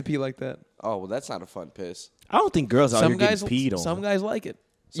 If you're into pee like that. Oh, well, that's not a fun piss. I don't think girls out Some here guys, getting peed on. some guys like it.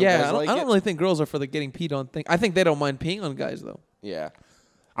 Some yeah, guys I don't, like I don't it. really think girls are for the getting peed on thing. I think they don't mind peeing on guys though. Yeah.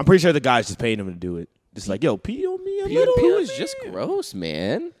 I'm pretty sure the guys just paying them to do it. Just like, yo, pee on me a little. Pee is just gross,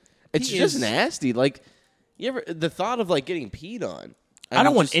 man. It's Pee just is- nasty. Like, you ever the thought of like getting peed on? I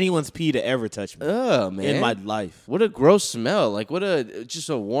don't want just, anyone's pee to ever touch me man. in my life. What a gross smell! Like, what a just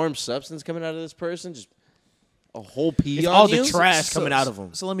a warm substance coming out of this person. Just a whole pee It's on all you. the trash coming out of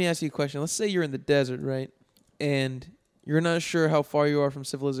them. So let me ask you a question. Let's say you're in the desert, right? And you're not sure how far you are from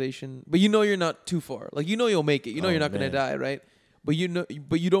civilization, but you know you're not too far. Like you know you'll make it. You know Oh, you're not man. gonna die, right? But you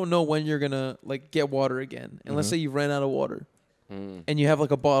don't know when you're gonna like get water again. And let's say you ran out of water, and you have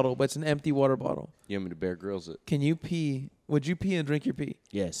like a bottle, but it's an empty water bottle. You want me to Bear Grylls it? Can you pee? Would you pee and drink your pee?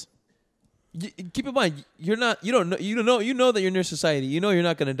 Yes. Keep in mind, you know that you're near society. You know you're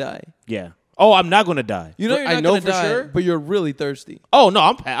not gonna die. Yeah. Oh, I'm not gonna die. You know For- you're I not know gonna for die, sure. but you're really thirsty. Oh no,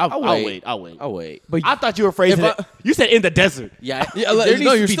 I'll I'll wait. wait. I'll wait. I'll wait. But I thought you were phrasing If it. You said in the desert. Yeah, yeah, there needs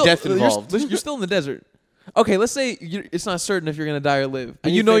no, to you're be still, death involved. You're still in the desert. Okay, let's say it's not certain if you're gonna die or live, but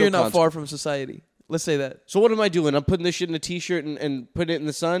And you you know fatal you're not far consequence. from society. Let's say that. So what am I doing? I'm putting this shit in a t-shirt and putting it in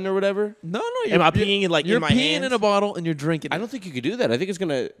the sun or whatever. No, you're, Am I you're- peeing in, like, in you're my peeing hands? in a bottle and you're drinking it. I don't think you could do that. I think it's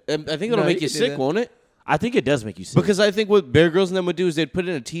gonna. I think it'll No, make you you could do sick, that. won't it? I think it does make you sick. Because I think what Bear Grylls and them would do is they'd put it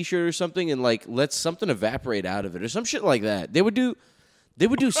in a t-shirt or something and like let something evaporate out of it or some shit like that. They would do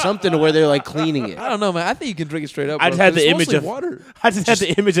something to where they're like cleaning it. I don't know, man. I think you can drink it straight up. I bro, just had 'cause the it's image mostly of water. I just had the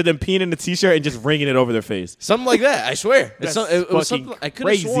image of them peeing in the t-shirt and just wringing it over their face. Something like that. I swear. That's It was fucking something. I could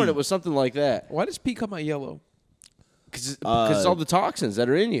have sworn crazy. it was something like that Why does pee come out yellow? because it's all the toxins that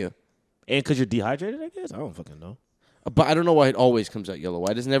are in you. And because you're dehydrated, I guess. I don't fucking know. But I don't know why it always comes out yellow.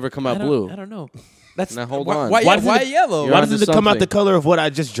 Why does it never come out blue? I don't know. That's Now, hold why, on. Why, Why does why it- yellow? You're Why onto does it come out the something. color of what I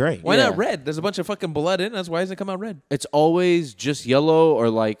just drank? Why Yeah. not red? There's a bunch of fucking blood in it. That's why doesn't it come out red? It's always just yellow or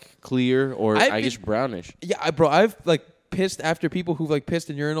like clear or I've I been- guess brownish. Yeah, bro. I've like pissed after people who've like pissed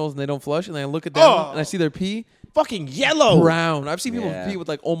in urinals and they don't flush, and I look at them Oh. and I see their pee Fucking yellow. brown. I've seen people Yeah. pee with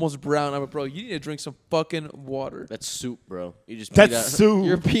like almost brown. I'm like, bro, you need to drink some fucking water. That's soup, bro. You just That's peed out- soup.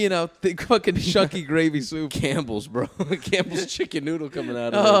 You're peeing out thick fucking chunky gravy soup. Campbell's, bro. Campbell's chicken noodle coming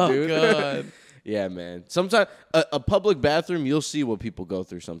out of Oh it, dude. god. Yeah, man. Sometimes a public bathroom, you'll see what people go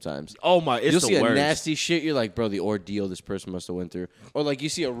through. Sometimes Oh my, it's you'll the see a worst. nasty shit. You're like, bro, the ordeal this person must have went through. Or like you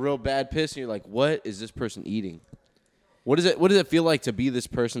see a real bad piss, and you're like, what is this person eating? What does it feel like to be this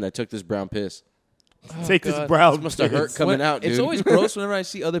person that took this brown piss? Take God. this brown. This must have hurt piss. coming When- out, dude. It's always gross whenever I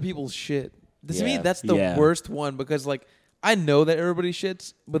see other people's shit. To me, Yeah. that's the Yeah. worst one because like I know that everybody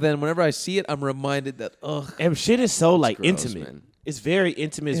shits, but then whenever I see it, I'm reminded that ugh. And shit is so like gross, intimate. man. It's very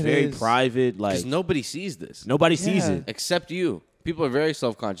intimate. It's It very is. private. Like because nobody sees this nobody sees Yeah. it. except you. People are very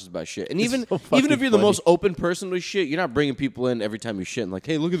self-conscious about shit, and It's even so even fucking if you're the funny. most open person with shit, you're not bringing people in every time you shit and like,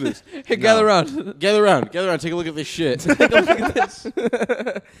 hey, look at this. Hey, gather around. Gather around, take a look at this shit. Take a look at this.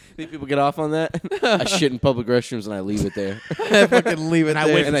 Think people get off on that? I shit in public restrooms and I leave it there. I fucking leave it And I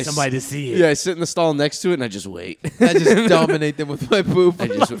there. wait And for I somebody to see it. Yeah, I sit in the stall next to it and I just wait. I just dominate them with my poop. I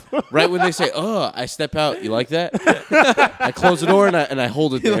just right when they say, "Oh," I step out. You like that? I close the door and I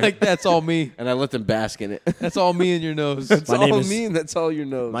hold it You're there like, that's all me. and I let them bask in it. That's all me in your nose. That's My name all is- me. And that's all your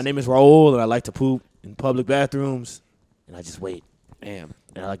nose. My name is Raul, and I like to poop in public bathrooms, and I just wait, Damn.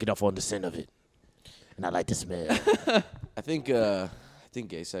 and I like it off on the scent of it, and I like the smell. I think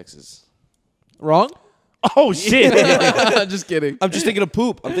gay sex is. Wrong? Oh shit! Just kidding. I'm just thinking of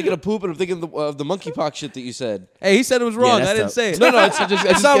poop. I'm thinking of poop, and I'm thinking of the monkeypox shit that you said. Hey, he said it was wrong. that's I didn't tough. say it. No, it's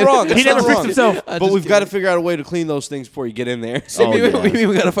just not kidding. wrong. He It's never not fixed wrong. himself. I'm But just we've got to kidding. figure out a way to clean those things before you get in there. Oh, we, yeah.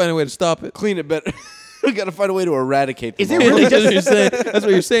 we got to find a way to stop it. Clean it better. We got to find a way to eradicate. Is them it all. really That's what just? you're saying. That's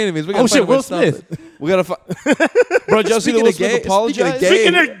what you're saying to me. Is we gotta Oh find shit! a way Will to stop Smith. it. We gotta find. Bro, did y'all see that Will Smith apologize?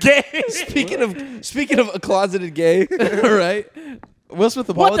 Speaking of gay- Speaking of gay, Speaking of a closeted gay. All right. Will Smith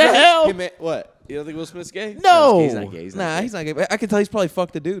what apologized. the hell? Hey, man, what? You don't think Will Smith's gay? No. He's not gay. He's not Nah, gay. he's not gay. I can tell he's probably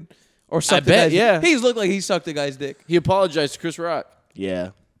fucked a dude. Or sucked a bet, guy's yeah. He's looked like he sucked a guy's dick. He apologized to Chris Rock. Yeah,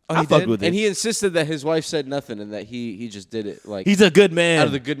 Oh, I he fucked did? with it. And he insisted that his wife said nothing and that he just did it like He's a good man. out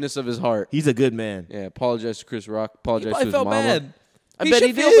of the goodness of his heart. He's a good man. Yeah, apologized to Chris Rock. He Apologized to probably his felt mama. bad. I He bet should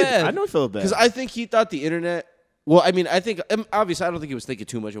he feel did. bad. I know he felt bad. Because I think he thought the internet. Well, I mean, I think obviously I don't think he was thinking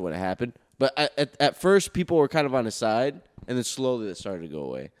too much of what happened. But at first, people were kind of on his side, and then slowly it started to go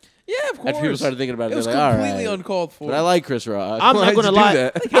away. Yeah, of course. After people started thinking about it, It was they're like, all completely right. uncalled for. But I like Chris Rock. I'm not Why'd gonna you do lie.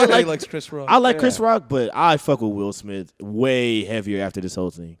 that? I I like, like likes Chris Rock. I like Chris Rock, but I fuck with Will Smith way heavier after this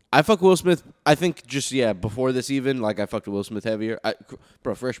whole thing. I fuck Will Smith. I think just before this even, like I fucked with Will Smith heavier.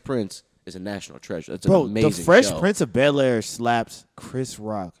 Bro, Fresh Prince is a national treasure. That's an Bro, amazing the Fresh show. Prince of Bel Air slaps Chris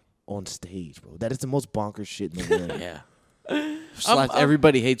Rock on stage, bro. That is the most bonkers shit in the world. Yeah. Slaps, I'm-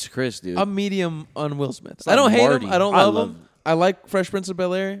 everybody hates Chris, dude. I'm medium on Will Smith. like I don't hate Marty. him. I don't I love love him. I like Fresh Prince of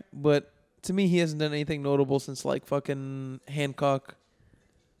Bel Air, but to me, he hasn't done anything notable since like fucking Hancock.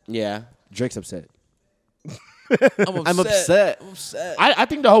 yeah. Drake's upset. I'm upset. I'm upset. I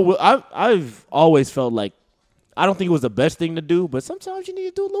think the whole I've always felt like I don't think it was the best thing to do, but sometimes you need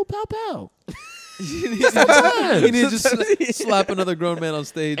to do a little pow pow. You need to just slap another grown man on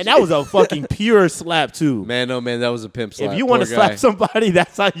stage. And that was a fucking pure slap too. Man, oh man, that was a pimp slap. If you want to Poor guy. slap somebody,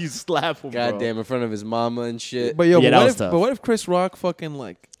 that's how you slap them. God bro. damn, in front of his mama and shit. but yo, Yeah, but, that what was if, tough. but what if Chris Rock fucking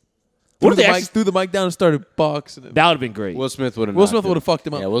like What if they threw the mic down and started boxing him? That would have been great. Will Smith would have. Will Smith would have fucked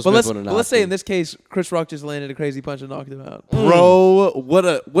him up. Yeah, Will but Smith would've let's knocked say him. in this case, Chris Rock just landed a crazy punch and knocked him out. Bro, what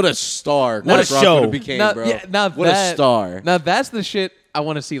a star! What a Chris Rock show. would've became, Now- bro. yeah, now what that- a star! Now that's the shit I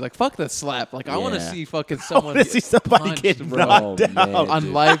want to see. Like fuck the slap. Like I want to Yeah. see fucking I someone want to see somebody punched, get bro. knocked Oh, out. man. on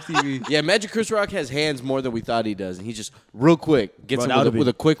dude. live TV. Yeah, imagine Chris Rock has hands more than we thought he does, and he just real quick gets Bro, him that with would've with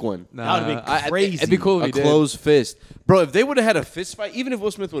a been- quick one, Nah, That would've been I- crazy. It'd be cool if a he did. closed fist, bro. If they would have had a fist fight, even if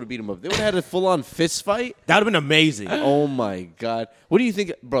Will Smith would have beat him up, they would have had a full on fist fight. That would have been amazing. Oh my god, what do you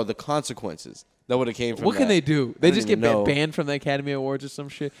think, bro? The consequences that would have came from What can that. they do? I They don't just even get know. banned from the Academy Awards or some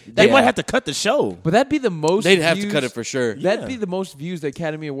shit. They Yeah. might have to cut the show. But that'd be the most. They'd have to views- cut it for sure. That'd Yeah. be the most views the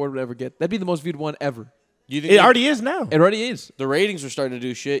Academy Award would ever get. That'd be the most viewed one ever. You think It already is now. It already is. the ratings are starting to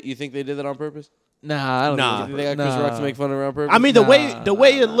do shit? You think they did that on purpose? Nah, I don't Nah. think You think they got Chris Rock to make fun of it on purpose? I mean, the way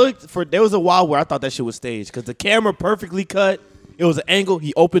Nah. it looked for there was a while where I thought that shit was staged because the camera perfectly cut. It was an angle.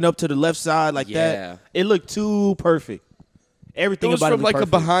 He opened up to the left side like Yeah. that. It looked too perfect. it Everything was about from it like perfect.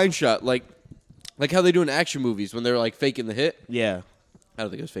 a behind shot, like how they do in action movies when they're like faking the hit. Yeah. I don't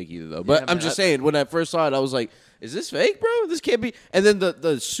think it was fake either though. But Yeah, I'm man, just saying, when I first saw it, I was like, "Is this fake, bro? This can't be." And then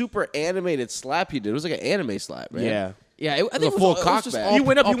the super animated slap he did, it was like an anime slap, man. Yeah. Yeah, I think a it was full all- it was cock just back. all- He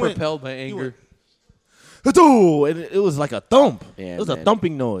went up, all he went- propelled by anger. Ooh, and it was like a thump. Yeah, it was man. a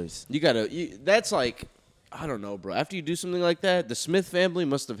thumping noise. You gotta. That's like, I don't know, bro. After you do something like that, the Smith family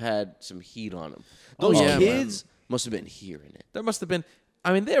must have had some heat on them. Those yeah, kids must have been hearing it. There must have been.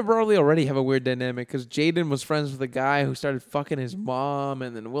 I mean, they probably already have a weird dynamic because Jaden was friends with a guy who started fucking his mom,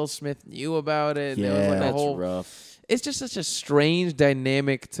 and then Will Smith knew about it. And there was like a That's whole. rough. It's just such a strange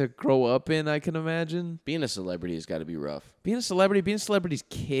dynamic to grow up in. I can imagine Being a celebrity has got to be rough. being a celebrity's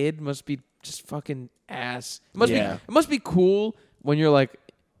kid must be just fucking ass. Yeah. It must be cool when you're like,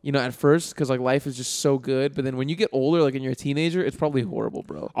 you know, at first because like life is just so good, but then when you get older, like when you're a teenager, it's probably horrible,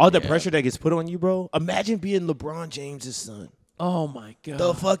 bro. All the Yeah. pressure that gets put on you, bro. Imagine being LeBron James' son. Oh my god.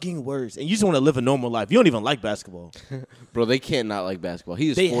 The fucking worst. And you just want to live a normal life. You don't even like basketball. Bro, they can't not like basketball. He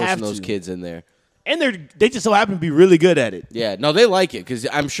is They forcing have those to. kids in there. And they just so happen to be really good at it. Yeah, no, they like it because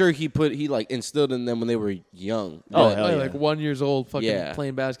I'm sure he like instilled in them when they were young. Oh, But hell yeah. Like 1 year old, fucking Yeah.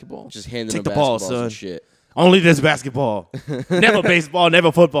 playing basketball. just handing Take them the ball, basketballs son. and shit. Only this basketball. Never baseball,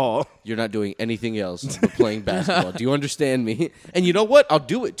 never football. You're not doing anything else but playing basketball. Do you understand me? And you know what? I'll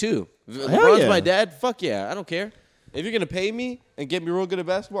do it too. If LeBron's yeah. my dad. Fuck yeah, I don't care. If you're gonna pay me and get me real good at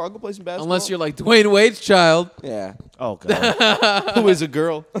basketball, I'll go play some basketball. Unless you're like Dwayne Wade's child. yeah, Oh, God. who is a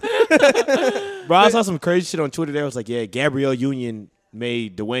girl? Bro, I saw some crazy shit on Twitter there. It was like, yeah, Gabrielle Union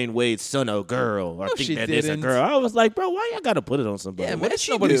made Dwayne Wade's son a girl. Or I No, think she that is a didn't. girl. I was like, bro, why y'all got to put it on somebody? Yeah, man, did it's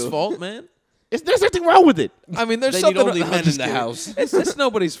she nobody's do? fault, man. There's nothing wrong with it. I mean, there's They something. need only I'm men in just the kidding. house. It's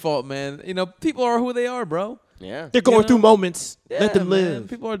nobody's fault, man. You know, people are who they are, bro. Yeah, They're going know? through moments. Yeah, Let them man. live.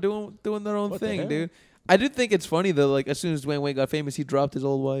 People are doing their own What the thing, hell? dude. I do think it's funny though. Like as soon as Dwayne Wade got famous, he dropped his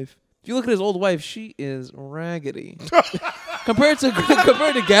old wife. If you look at his old wife, she is raggedy compared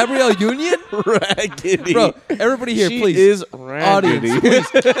to Gabrielle Union. raggedy. Bro, everybody here, she please. is Audience, raggedy.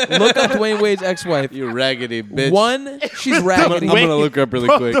 please look up Dwayne Wade's ex-wife. You raggedy bitch. One, she's I'm raggedy. gonna look her up really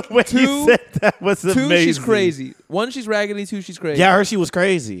Bro, quick. The way Two- you said that was Two, amazing. she's crazy. One, she's raggedy. Two, she's crazy. Yeah, I heard she was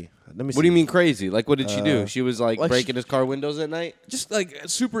crazy. Let me see. What do you mean crazy? Like, what did she do? She was like like breaking his car windows at night. Just like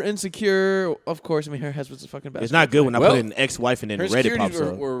super insecure. Of course, I mean her husband's a fucking bad. It's not good when I Well, put in ex-wife and then Her Reddit securities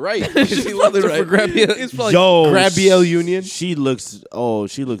pops up. were right. She's she loved probably her for right. Gabrielle. It's probably- Yo, Gabrielle Union. She looks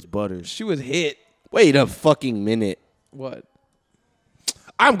butters. She was hit. Wait a fucking minute. What?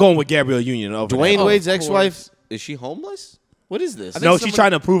 I'm going with Gabrielle Union over Dwayne that. Oh, Wade's of ex-wife, is she homeless? What is this? I think No, she's somebody-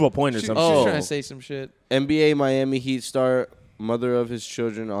 trying to prove a point or She's something. Oh. trying to say some shit. NBA Miami Heat star, mother of his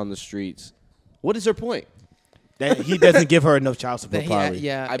children on the streets. What is her point? That he doesn't give her enough child support. That Probably.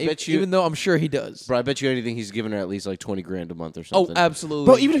 yeah, I bet you- Even though I'm sure he does. Bro, I bet you anything he's giving her at least like $20,000 a month or Oh, something. absolutely.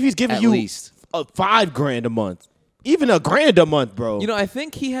 Bro, even if he's giving At you least. $5,000 a month, even $1,000 a month, bro. You know, I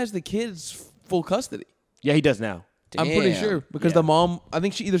think he has the kids full custody. Yeah, he does now. I'm pretty Damn. sure because Yeah. the mom, I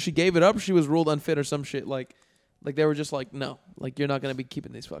think she gave it up or she was ruled unfit or some shit. Like they were just like, no, like you're not gonna be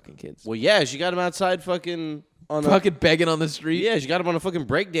keeping these fucking kids. Well, yeah, she got him outside fucking on a Fucking begging on the street. yeah, she got him on a fucking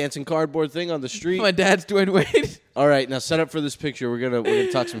breakdancing cardboard thing on the street. My dad's Dwayne Wade. All right, now set up for this picture. We're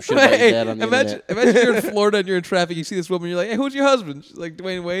gonna talk some shit about your dad on the imagine internet. you're in Florida and you're in traffic. You see this woman. You're like, hey, who's your husband? She's like,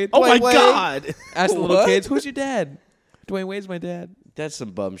 Dwayne Wade. Oh my Wait. God. Ask the little What? kids, who's your dad? Dwayne Wade's my dad. That's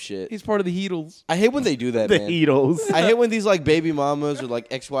some bum shit. He's part of the Heatles. I hate when they do that, The man. Heatles. I hate when these like baby mamas or like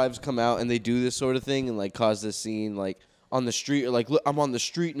ex-wives come out and they do this sort of thing and like cause this scene like on the street or like, look, I'm on the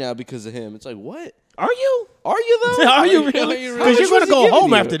street now because of him. It's like, what? Are you? Are you though? Are you Are really? you Because really? you're going to go giving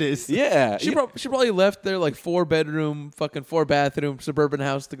home you? after this. Yeah. She probably left their like 4-bedroom, fucking 4-bathroom suburban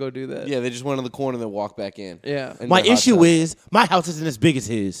house to go do that. Yeah, they just went in the corner and then walked back in. Yeah. And My they're hot issue tub. is my house isn't as big as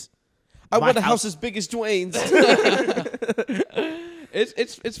his. I my want a house- house as big as Dwayne's.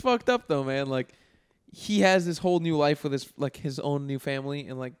 It's fucked up though, man. Like he has this whole new life with his own new family,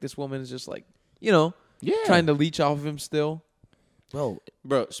 and like this woman is just like, Yeah. trying to leech off of him still. Bro,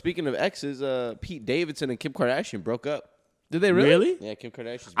 Bro, speaking of exes, Pete Davidson and Kim Kardashian broke up. Did they really? really? Yeah, Kim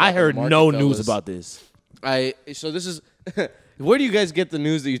Kardashian's I back on heard the market, no fellas. news about this. So this is where do you guys get the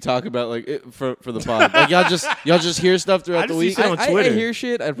news that you talk about like for the pod? Like y'all just hear stuff throughout I the just week. see shit on I Twitter. hear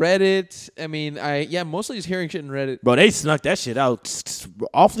shit. I read it. I mean, mostly just hearing shit in Reddit. Bro, they snuck that shit out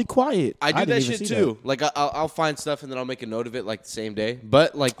awfully quiet. I do didn't that even shit see too. Like I'll find stuff and then I'll make a note of it like the same day.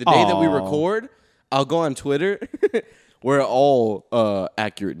 But like the day that we Aw. record, I'll go on Twitter. Where all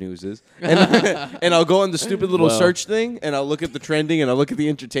accurate news is, and, and I'll go on the stupid little Well. search thing, and I'll look at the trending, and I'll look at the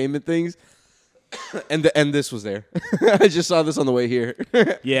entertainment things, and this was there. I just saw this on the way here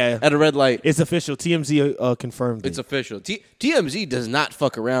Yeah. at a red light. It's official. TMZ confirmed It's it. official. TMZ does not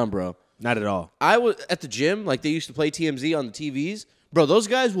fuck around, bro. Not at all. I was at the gym, like they used to play TMZ on the TVs, bro. Those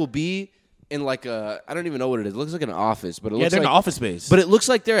guys will be in like I don't even know what it is. It looks like an office, but it Yeah, looks they're like in the office space. But it looks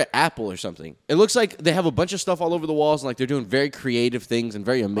like they're at Apple or something. It looks like they have a bunch of stuff all over the walls, and like they're doing very creative things and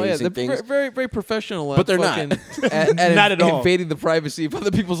very Oh yeah, amazing they're things. very, very professional. But they're not. at Not at all. invading the privacy of other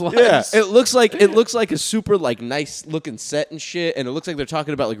people's lives. Yeah, it looks like a super like nice looking set and shit, and it looks like they're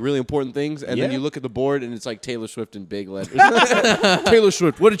talking about like really important things. And then Yeah. you look at the board, and it's like Taylor Swift in big letters. Taylor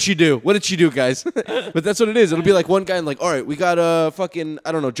Swift, what did she do? What did she do, guys? But that's what it is. It'll be like one guy and like, all right, we got fucking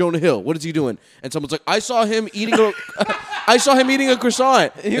I don't know Jonah Hill. What is he doing? And someone's like, I saw him eating a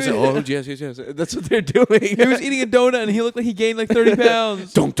croissant. I said, oh yes. That's what they're doing. He was eating a donut and he looked like he gained like 30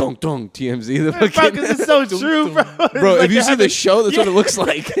 pounds. Dong dong dong. TMZ. The Bro, fucking, because it's so true, bro. bro, It's if you like see the show, that's what it looks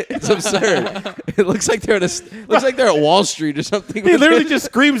like. It's absurd. It looks like they're at Wall Street or something. he literally just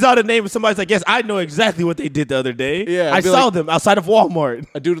screams out a name and somebody's like, yes, I know exactly what they did the other day. Yeah, I I'd be saw like- them outside of Walmart.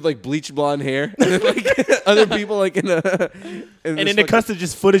 a dude with like bleach blonde hair, and then, like other people like in a. And then the custom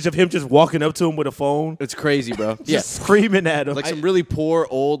just footage of him just walking up to him with a phone. It's crazy, bro. Just Yeah, screaming at him. like some really poor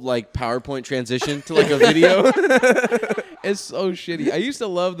old like PowerPoint transition to like a video. It's so shitty. I used to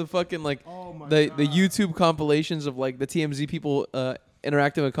love the fucking like the YouTube compilations of like the TMZ people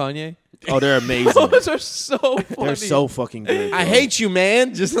interacting with Kanye. Oh, they're amazing. Those are so funny. They're so fucking good. I bro. hate you,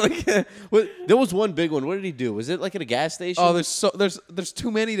 man. Just like there was one big one. What did he do? Was it like at a gas station? Oh, there's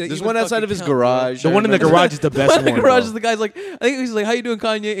too many. To There's even one outside fucking of his count, bro. garage. The one in the garage is the best One one. in the garage bro. is the guy's like, I think he's like, how you doing,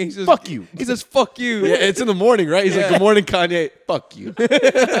 Kanye? And he says, Fuck you. He says, fuck you. Yeah, it's in the morning, right? He's like, Yeah. "Good morning, Kanye." Fuck you,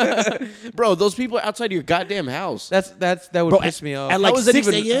 bro. Those people are outside of your goddamn house. That would Bro, piss me off. At like How is that 6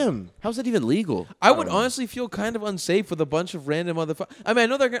 even- a.m. How's that even legal? I would honestly feel kind of unsafe with a bunch of random motherfuckers. I mean, I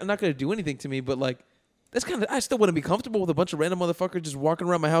know they're not going to do anything to me, but like, that's kind of. I still wouldn't be comfortable with a bunch of random motherfuckers just walking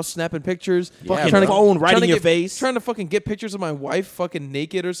around my house snapping pictures, Fucking trying to- phone right trying in to your get- face. trying to fucking get pictures of my wife fucking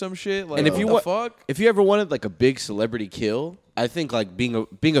naked or some shit. Like, And if what you the want, fuck? if you ever wanted like a big celebrity kill, I think like being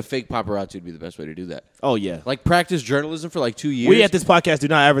a fake paparazzi would be the best way to do that. Oh, yeah. Like practice journalism for like 2 years. We at this podcast do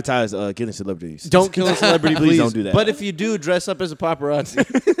not advertise killing celebrities. don't kill a celebrity, Please please. don't do that. But if you do, dress up as a paparazzi.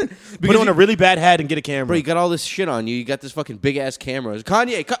 Put on a really bad hat and get a camera. Bro, you got all this shit on you. You got this fucking big ass camera.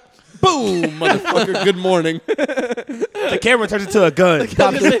 Kanye, boom, motherfucker. Good morning. the camera turns into a gun.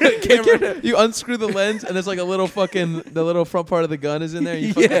 You unscrew the lens and there's like a little fucking the little front part of the gun is in there.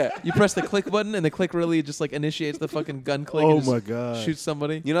 You Yeah. you press the click button and the click really just like initiates the fucking gun click. Oh and just my God. Shoots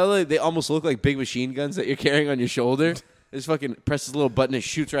somebody. You know, they almost look like big machine guns that you're carrying on your shoulder. Just fucking press this little button and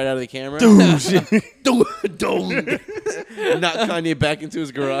shoots right out of the camera. Knock Kanye back into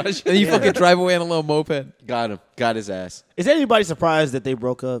his garage. And you fucking drive away on a little moped. Got him. Got his ass. Is anybody surprised that they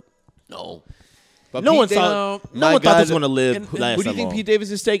broke up? No. But No Pete one Davis- thought. No My one thought God, this was gonna live. And last what do you that think long. Pete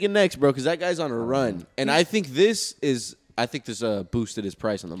Davis is taking next, bro? Because that guy's on a run, and I think this boosted his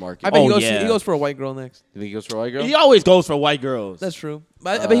price on the market. I bet Oh, he goes. yeah. He goes for a white girl next. You think he goes for a white girl? He always goes for white girls. That's true.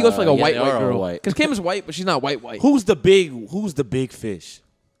 I bet he goes for like a yeah, white they are all girl. white. Because Kim is white, but she's not white. Who's the big fish?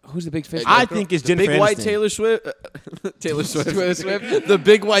 Who's the big fish? I think it's The Jennifer big white Aniston. Taylor Swift. Taylor Swift. Taylor Swift. The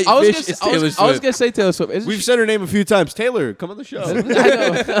big white I was fish gonna is say- Taylor I was Swift. gonna say Taylor Swift. Isn't We've she, said her name a few times. Taylor, come on the show. I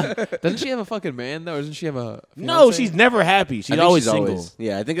know. Doesn't she have a fucking man though? Or doesn't she have a? No, fiancé? she's never happy. I She's think always she's single.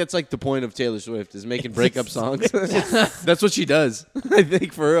 Yeah, I think that's like the point of Taylor Swift is making breakup songs. That's what she does. I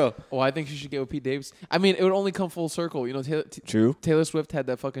think for real. Well, I think she should get with Pete Davis. I mean, it would only come full circle. You know, True. Taylor Swift had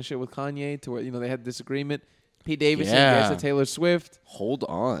that fucking shit with Kanye to where they had disagreement. Pete Davis Yeah. gets to Taylor Swift. Hold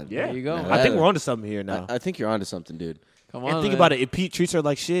on. Yeah, There you go. I think we're onto something here now. I think you're onto something, dude. Come on, And think man. about it. If Pete treats her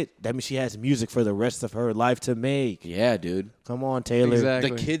like shit, that means she has music for the rest of her life to make. Yeah, dude. Come on, Taylor.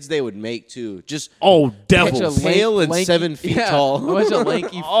 Exactly. The kids they would make too. Just Oh, Bunch devils. of Pale and lanky- 7 feet yeah, tall. A bunch of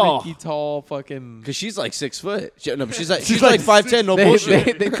lanky, Oh. freaky, tall, fucking. because she's like 6 foot. No, but she's like She's like like 5'10". No They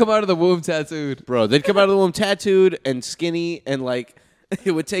bullshit, come out of the womb tattooed. bro. They'd come out of the womb tattooed and skinny, and like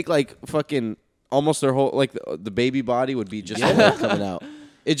it would take like fucking almost their whole like the baby body would be just coming out.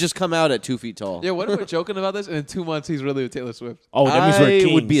 It just come out at 2 feet tall. Yeah, what if we're joking about this? And in 2 months, he's really with Taylor Swift. Oh, that means we're I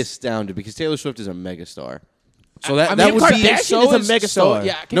kings. would be astounded because Taylor Swift is a megastar. So that I that mean, would be. Kardashian is a megastar.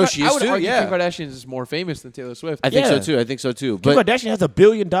 yeah, No, she I is would too, argue yeah. Kim Kardashian is more famous than Taylor Swift. I think so Yeah. too. I think so too. Kim But Kardashian has $1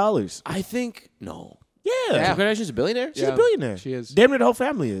 billion. I think no. Yeah. Kim Kardashian's a billionaire. She's Yeah. a billionaire. She is. Damn near the whole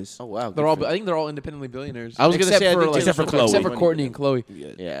family is. Oh wow. They're all. I think they're all independently billionaires. I was gonna Except say, I for, think like, Except for Khloe. except for Courtney and Chloe.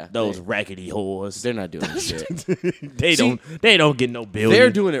 Yeah, Those raggedy whores. they're not doing shit. They don't get no billion. They're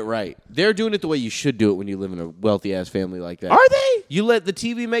doing it right. They're doing it the way you should do it when you live in a wealthy ass family like that. Are they? You let the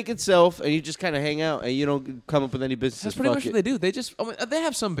TV make itself, and you just kind of hang out, and you don't come up with any business. That's pretty much what they do. They just. I mean, they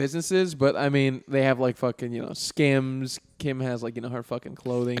have some businesses, but I mean, they have like fucking Skims. Kim has like her fucking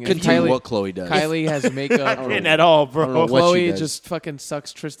clothing. And Couldn't tell you Kylie, what Chloe does. Kylie has makeup. In at all, I don't know bro. what she Chloe does. just fucking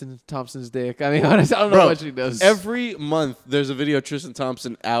sucks Tristan Thompson's dick. I mean, honestly, I don't know Bro, what she does. Every month, there's a video of Tristan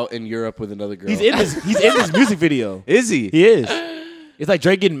Thompson out in Europe with another girl. He's in this music video. Is he? He is. It's like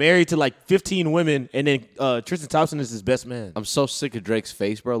Drake getting married to like 15 women, and then Tristan Thompson is his best man. I'm so sick of Drake's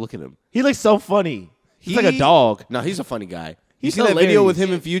face, bro. Look at him. He looks so funny. He's like a dog. No, he's a funny guy. You He's see that video hilarious. with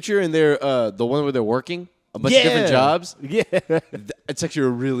him in Future, and they're the one where they're working a bunch of different jobs? Yeah. It's actually a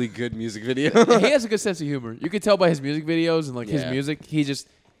really good music video. He has a good sense of humor. You could tell by his music videos and like his Yeah. music.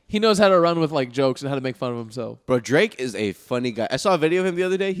 He knows how to run with like jokes and how to make fun of himself. Bro, Drake is a funny guy. I saw a video of him the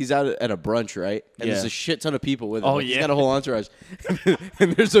other day. He's out at a brunch, right? And Yeah. there's a shit ton of people with him. Oh, Like, He's yeah. got a whole entourage.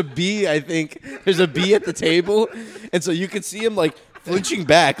 And there's a bee, I think. There's a bee at the table. And so you can see him like flinching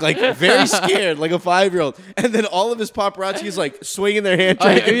back, like very scared, like a 5-year-old. And then all of his paparazzi is like swinging their hand.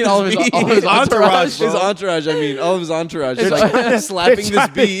 trying to get all of this his- bee. all of his entourage, His bro. entourage, I mean. All of his entourage. is like slapping this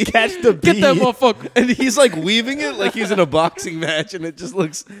bee. Catch the bee. Get that motherfucker. And he's like weaving it like he's in a boxing match, and it just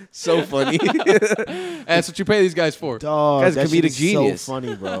looks so funny. That's what you pay these guys for. Dog, Guy's a that shit comedic is genius. so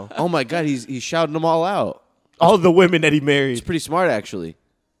funny, bro. Oh my god, he's shouting them all out. All the women that he married. It's pretty smart, actually.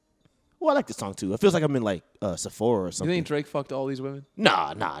 Well, I like the song too. It feels like I'm in like Sephora or You something. think Drake fucked all these women?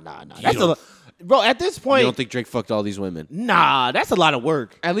 Nah. That's bro. At this You point, don't think Drake fucked all these women? nah, that's a lot of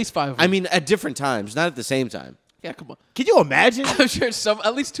work. At least 5 of them. I mean, at different times, not at the same time. yeah, come on. Can you imagine? I'm sure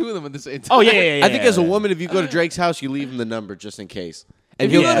at least 2 of them at the same time. Oh yeah. I think as a woman, if you go to Drake's house, you leave him the number just in case, and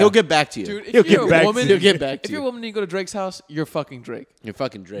If you he'll go to- he'll get back to you. Dude, He'll if you're get back a to woman, you. He'll get back to if you're a you. woman and you go to Drake's house, you're fucking Drake. You're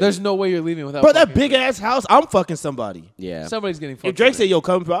fucking Drake. There's no way you're leaving without. Bro, that fucking big ass house, I'm fucking somebody. yeah. Somebody's getting fucked. If Drake with said, "Yo,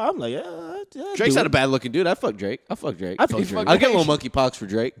 come," I'm like, yeah. Drake's not a bad looking dude. I fuck Drake. I fuck Drake. I fuck He Drake. fucked I'll get a little monkey pox for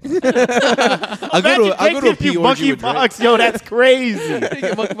Drake. I'll go to a pee orgy monkey with Drake. pox. Yo, that's crazy. it. You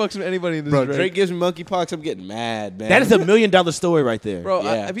get monkey bucks from anybody in this Bro, Drake. Drake gives me monkey pox. I'm getting mad, man. That is $1 million story right there. Bro,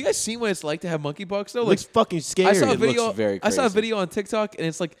 Yeah. have you guys seen what it's like to have monkeypox though? It looks fucking scary. I saw a It looks video. very I saw a crazy. video on TikTok, and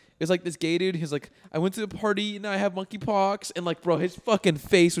it's like this gay dude. He's like, I went to the party, and I have monkeypox, and like, bro, his fucking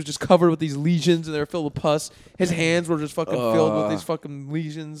face was just covered with these lesions, and they were filled with pus. His hands were just fucking filled with these fucking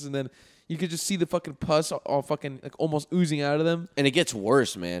lesions, and then you could just see the fucking pus all fucking like almost oozing out of them. And it gets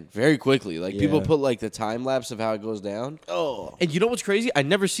worse, man, very quickly. Like people Yeah. put like the time lapse of how it goes down. Oh. And you know what's crazy? I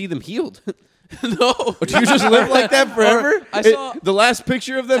never see them healed. No, Do you just live like that forever? I saw- The last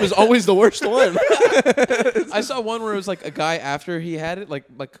picture of them is always the worst one. I saw one where it was like a guy after he had it, like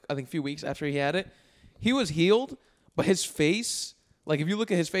I think a few weeks after he had it, he was healed, but his face, like if you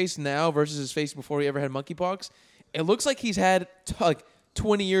look at his face now versus his face before he ever had monkeypox, it looks like he's had like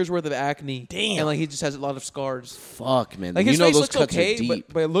 20 years worth of acne. Damn. And like he just has a lot of scars. Fuck, man. Like you his know face those looks cuts okay, are deep.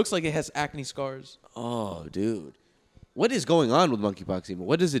 but it looks like it has acne scars. Oh, dude. What is going on with monkeypox even?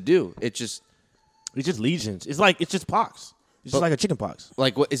 What does it do? It just It's just lesions. It's just pox. It's just like a chicken pox.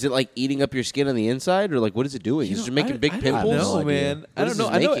 Like, what is it like? Eating up your skin on the inside, or like what is it doing? Is it making big pimples? I don't know, No man. idea. I What don't is know.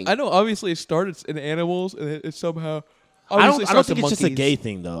 this making? I know. Obviously, it started in animals, and it somehow. I obviously don't starts think in it's just a monkeys. gay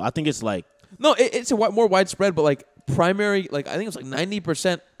thing though. I think it's like No, it's more widespread, but like primary, like I think it's like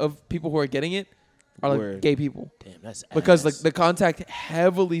 90% of people who are getting it are like Word. gay people damn, that's because like ass. the contact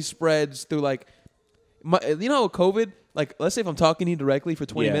heavily spreads through like, you know, COVID. Like, let's say if I'm talking to you directly for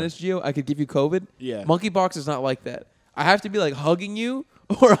 20 Yeah. minutes, Gio, I could give you COVID. Yeah. Monkeypox is not like that. I have to be like hugging you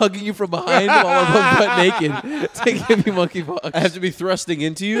or hugging you from behind while I'm butt naked to give you monkeypox. I have to be thrusting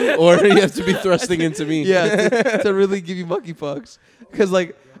into you, or you have to be thrusting into me. Yeah, to really give you monkeypox. Because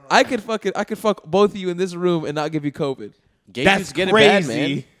like I could fuck both of you in this room and not give you COVID. Gay That's dudes get it bad,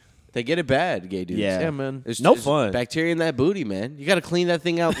 crazy. man. They get it bad, gay dudes. Yeah. Yeah, man. There's No there's fun. bacteria in that booty, man. You got to clean that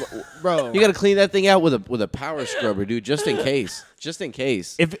thing out, bro. You got to clean that thing out with a power scrubber, dude, just in case. Just in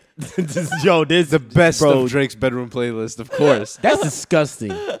case. If this the Best bro, of Drake's bedroom playlist, of course. that's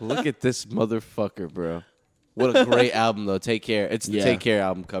disgusting. Look at this motherfucker, bro. What a great album, though. Take Care. It's the Yeah. Take Care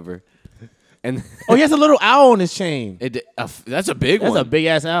album cover. And Oh, he has a little owl on his chain. that's a big That's one. a big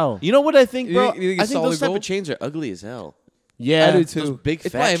ass owl. You know what I think, You bro? think- you think I it's think those solid type of gold? chains are ugly as hell. Yeah, I do too. those big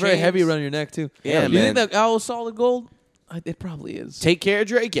it's fat probably very heavy chains. around your neck too. Yeah, You man. think that owl is solid gold? It probably is. Take Care,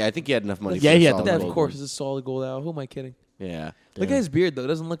 Drake? Yeah, I think he had enough money Yeah, for he a had solid the- that gold of course one. is a solid gold owl. Who am I kidding? Yeah. Look at his beard though. It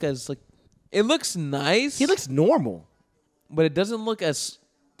doesn't look as like. It looks nice. He looks normal. but it doesn't look as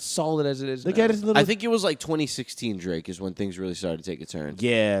solid as it is. Look now. at his little. I think it was like 2016 Drake is when things really started to take a turn.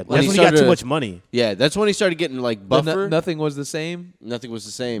 Yeah, that's When when he he got started too to- much money. Yeah, that's when he started getting like But buffer. nothing was the same. Nothing was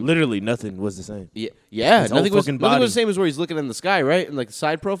the same. Literally, nothing was the same. Yeah, His whole nothing was fucking nothing body. was the same as where he's looking in the sky, right? In like the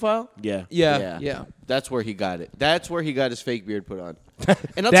side profile. Yeah, Yeah. That's where he got it. That's where he got his fake beard put on.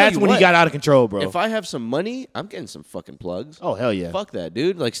 And I'll tell that's you when what, he got out of control, bro. If I have some money, I'm getting some fucking plugs. Oh hell yeah! Fuck that,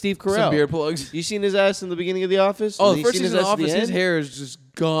 dude. Like Steve Carell. Some beard plugs. You seen his ass in the beginning of The Office? Oh, And the you first seen his season of ass at the Office, his end? hair is just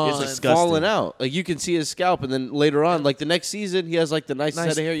gone. It's Like disgusting. falling out. Like you can see his scalp, and then later on, like the next season, he has like the nicest nice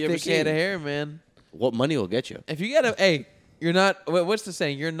head of hair you ever thick seen. head of hair, man. What money will get you? If you get you're not. What's the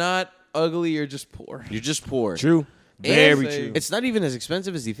saying? You're not ugly. You're just poor. You're just poor. True, very say- true. It's not even as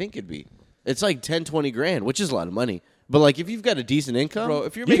expensive as you think it'd be. It's like 10, 20 grand, which is a lot of money. But like if you've got a decent income, Bro,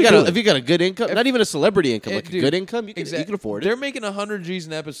 if you're you making- got if you got a good income, not even a celebrity income, like a Dude, good income, you can afford it. They're making 100 G's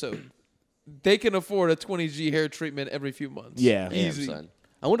an episode. They can afford a 20 G hair treatment every few months. Yeah. Damn, easy. son.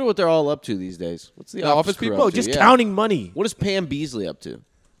 I wonder what they're all up to these days. What's the The office office crew people? up to? Just Yeah. counting money. What is Pam Beasley up to?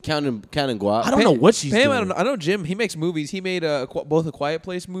 Counting guap. I don't know what she's Pam, doing. I don't know. I know Jim. He makes movies. He made both a Quiet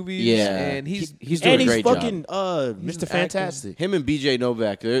Place movies. Yeah. and he's doing and a he's great fucking job. Mr. acting. Fantastic. Him and BJ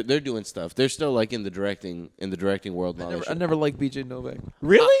Novak, they're doing stuff. They're still like in the directing world. I never liked BJ Novak.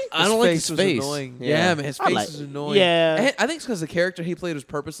 Really? I don't like his was face. annoying. Yeah. Yeah, man, his I face like- is annoying. yeah. And I think it's because the character he played was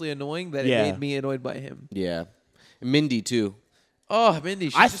purposely annoying that Yeah. it made me annoyed by him. Yeah, Mindy too. Oh, Mindy,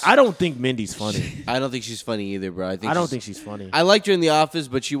 she's just, I don't think Mindy's funny. I don't think she's funny either, bro. I I don't think she's funny. I liked her in The Office,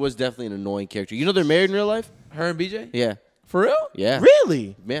 but she was definitely an annoying character. You know they're married in real life? her and BJ. Yeah. For real? Yeah.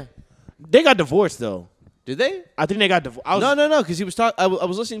 Really? Yeah. They got divorced though. Did they? I think they got divorced. No, because he was talking. I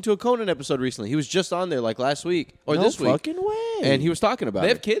was listening to a Conan episode recently. He was just on there like last week or no this week, fucking way. and he was talking about They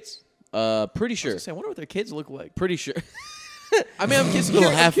have it. kids. Pretty sure. I wonder what their kids look like. Pretty sure. I mean, I'm just Little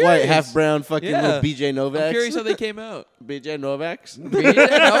I'm half white, curious. half brown, fucking Yeah. little BJ Novaks. I'm curious how they came out. BJ Novaks. BJ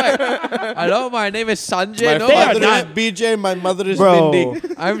Novak. Hello, my name is Sanjay They are Novak. not- is BJ. My mother is Bro.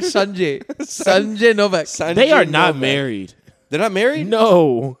 Mindy. I'm Sanjay. Sanjay Novak. they are Sanjay not Novak. married. They're not married.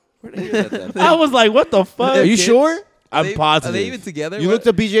 No. Where did I hear that then? I was like, what the fuck? Are you kids? sure? I'm positive. Are they even together? You What- looked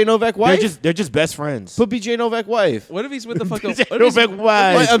up BJ Novak wife. they're just best friends. Put BJ Novak wife. What if he's with the fucking? BJ What if, Novak he's,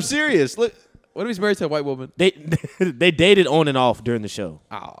 wife. Wait, I'm serious. Look. what if he's married to a white woman? They they dated on and off during the show.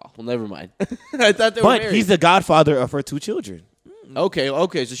 Oh, well, never mind. I thought they were But married. he's the godfather of her two children. okay. So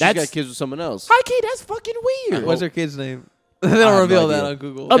she's That's- got kids with someone else. High key, that's fucking weird. What's her kid's name? they I don't have reveal no that idea. on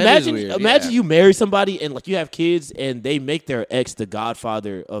Google. That is Imagine, weird, imagine yeah. you marry somebody and like you have kids and they make their ex the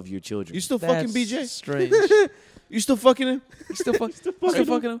godfather of your children. You still That's fucking BJ? strange. You still fucking him? You still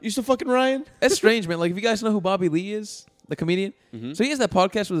fucking him? You still fucking Ryan? That's strange, man. Like, if you guys know who Bobby Lee is, the comedian, Mm-hmm. so he has that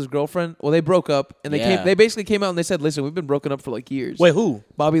podcast with his girlfriend. Well, they broke up, and Yeah. they basically came out and they said, "Listen, we've been broken up for like years." Wait, who?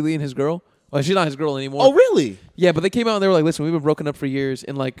 Bobby Lee and his girl. Well, she's not his girl anymore. Oh, really? Yeah, but they came out and they were like, "Listen, we've been broken up for years,"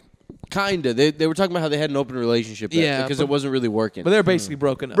 and like, Kinda. They were talking about how they had an open relationship. Yeah, because but- it wasn't really working. but they're basically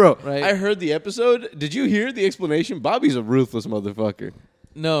broken up, Bro, Right? I heard the episode. Did you hear the explanation? Bobby's a ruthless motherfucker.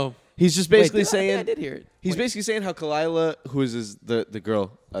 no. He's just basically Wait, I think saying I did hear it. He's Wait. basically saying how Kalila, who is the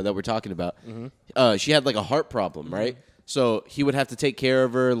girl that we're talking about, she had like a heart problem, right? So he would have to take care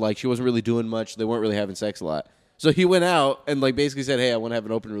of her. Like she wasn't really doing much. They weren't really having sex a lot. So he went out and like basically said, "Hey, I want to have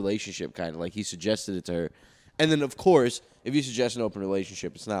an open relationship," kind of like he suggested it to her. And then of course, if you suggest an open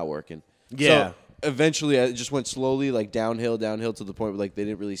relationship, it's not working. Yeah. So eventually, it just went slowly, like downhill to the point where like they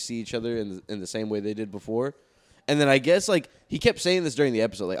didn't really see each other in the same way they did before. And then I guess like he kept saying this during the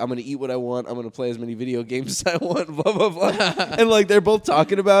episode, like I'm gonna eat what I want, I'm gonna play as many video games as I want, blah blah blah. And like they're both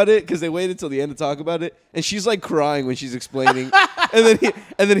talking about it because they waited till the end to talk about it, and she's like crying when she's explaining. and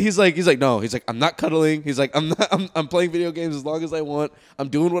then he's like no, he's like I'm not cuddling. He's like I'm playing video games as long as I want. I'm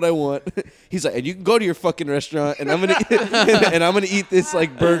doing what I want. He's like, and you can go to your fucking restaurant, and I'm gonna and I'm gonna eat this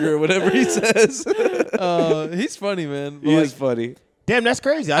like burger, or whatever he says. He's funny, man. He is funny. Damn, that's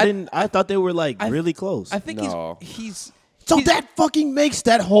crazy. I thought they were like really close. I think No. he's so that fucking makes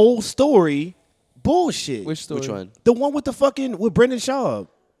that whole story bullshit. which story? Which one? The one with with Brendan Schaub.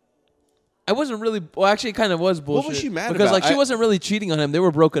 I wasn't really. Well, actually, it kind of was bullshit. was she mad because about? like she wasn't really cheating on him. They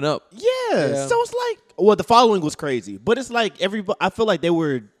were broken up. Yeah. Yeah. So it's like, well, the following was crazy, but it's like everybody. I feel like they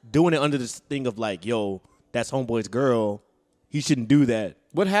were doing it under this thing of like, yo, that's homeboy's girl. He shouldn't do that.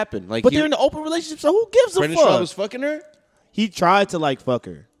 What happened? Like, But they're in an open relationship, so who gives a Brendan fuck? Schaub was fucking her. He tried to like fuck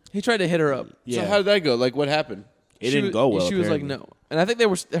her. He tried to hit her up. Yeah. So how did that go? Like, what happened? It She didn't was- go well. She was like, apparently. no, and I think they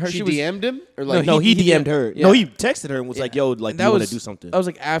were. She She was. DM'd him or like No, he he DM'd DM'd her. yeah. No, he texted her and was like, Yeah. "Yo, like, That you want was- to do something?" That was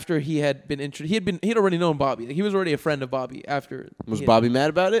like after he had been he'd already known Bobby. Like, he was already a friend of Bobby after. was he had- Bobby mad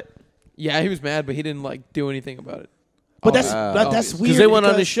about it? Yeah, he was mad, but he didn't like do anything about it. But that's Obvious. weird Because they went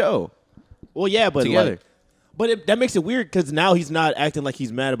on because- his show Well, yeah, but together. like, that makes it weird because now he's not acting like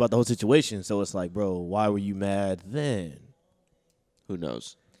he's mad about the whole situation. So it's like, bro, why were you mad then? Who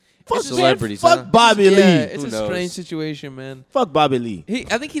knows? Fuck celebrities, Fuck huh? Bobby Yeah, Lee. it's Who a knows? strange situation, man. Fuck Bobby Lee.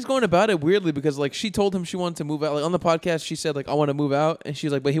 I think he's going about it weirdly because like she told him she wanted to move out. Like on the podcast, she said like I want to move out, and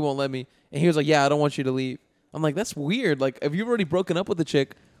she's like, but he won't let me. And he was like, yeah, I don't want you to leave. I'm like, that's weird. Like, if you've already broken up with the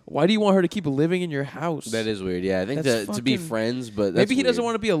chick, why do you want her to keep living in your house? That is weird. Yeah, I think That's to be fucking- friends, but that's maybe he doesn't weird.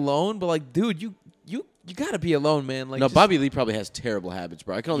 want to be alone, but like, dude, you gotta be alone, man. Like, No, just- Bobby Lee probably has terrible habits,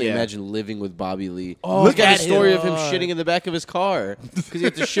 bro. I can only Yeah. imagine living with Bobby Lee. Oh, Look at that the story of him is- shitting in the back of his car because he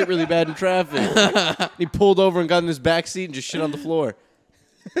had to shit really bad in traffic. He pulled over and got in his back seat and just shit on the floor,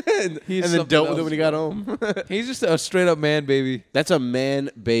 and He's then something dealt with it else, when he got home. He's just a straight up man, baby. That's a man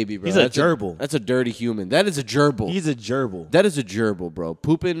baby, bro. He's a That's gerbil. That's a dirty human. That is a gerbil. He's a gerbil. That is a gerbil, bro.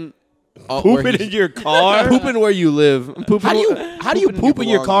 Pooping where Pooping he- in your car. pooping where you live. Pooping How do you poop in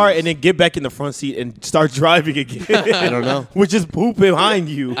your car belongings. and then get back in the front seat and start driving again? I don't know. With just poop behind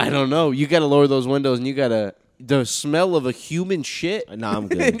you. I don't know. You got to lower those windows, and you got to the smell of a human shit Nah, I'm in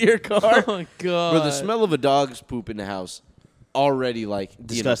good. your car. Oh my god. Bro, the smell of a dog's poop in the house already like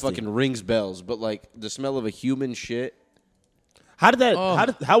Disgusting. fucking rings bells. But like the smell of a human shit. How did that?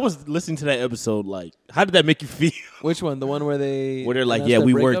 Oh. How was listening to that episode like? How did that make you feel? Which one? The one where they Where they're like, announced yeah, their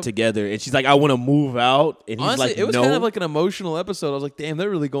we breakup? weren't together, and she's like, I want to move out, and he's Honestly, like, it was no. kind of like an emotional episode. I was like, damn,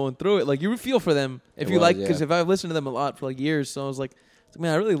 they're really going through it. Like, you would feel for them if It you was, like, yeah. because if I've listened to them a lot for like years, so I was like,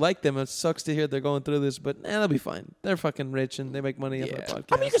 man, I really like them. It sucks to hear they're going through this, but they'll be fine. They're fucking rich and they make money on their Yeah. podcast.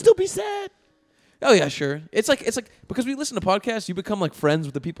 I mean, you can still be sad. Oh yeah, sure. It's like because we listen to podcasts, you become like friends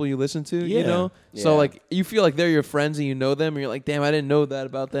with the people you listen to. You Yeah. know, so Yeah. like you feel like they're your friends and you know them, and you're like, damn, I didn't know that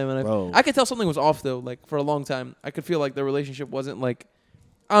about them. And Bro. I could tell something was off though. Like for a long time, I could feel like their relationship wasn't like,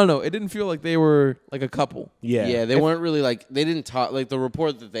 I don't know. It didn't feel like they were like a couple. Yeah, They weren't really like they didn't talk like the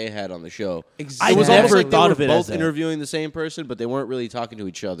report that they had on the show. Exactly. It was I almost never like they thought were of it both as that. interviewing the same person, but they weren't really talking to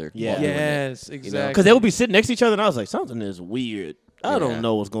each other. Yeah. while doing it. Yes, exactly. because they would be sitting next to each other, and I was like, something is weird. I Yeah. don't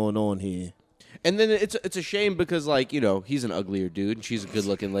know what's going on here. And then it's a shame because like he's an uglier dude and she's a good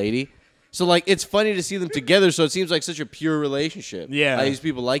looking lady, so like it's funny to see them together. So it seems like such a pure relationship. Yeah. like, these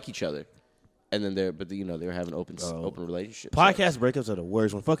people like each other, and then they were having open relationships. So, Podcast breakups are the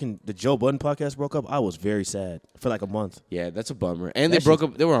worst. When fucking the Joe Budden podcast broke up, I was very sad for like a month. yeah, that's a bummer. And they That broke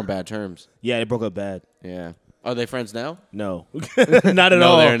up. They were on bad terms. Yeah, they broke up bad. Yeah. Are they friends now? No, not at No,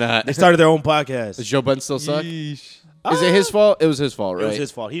 all. they're not. They started their own podcast. Does Joe Budden still suck? Yeesh. Is it his fault? It was his fault, right? It was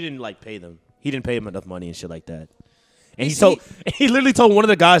his fault. He didn't like pay them. He didn't pay him enough money and shit like that. And Is he literally told one of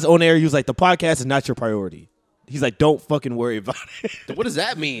the guys on air, he was like, the podcast is not your priority. He's like, don't fucking worry about it. What does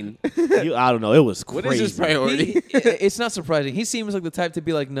that mean? I don't know. It was What crazy. is his priority? It's not surprising. He seems like the type to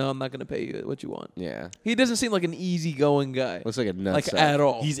be like, no, I'm not going to pay you what you want. Yeah. He doesn't seem like an easygoing guy. Looks like a nutsack. Like at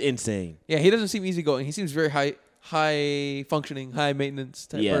all. He's insane. Yeah, he doesn't seem easygoing. He seems very high functioning, high maintenance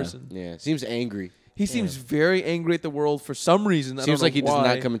type Yeah. person. Yeah. Seems angry. He seems very angry at the world for some reason. I Seems don't like know he does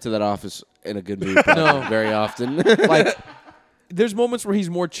why. not come into that office in a good mood. No. Very often. Like, there's moments where he's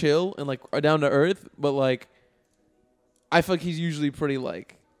more chill and like down to earth, but like, I feel like he's usually pretty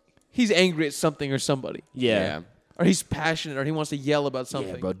like, he's angry at something or somebody. Yeah. or he's passionate, or he wants to yell about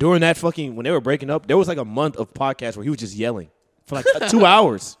something. Yeah, bro. During that when they were breaking up, there was like a month of podcast where he was just yelling for like 2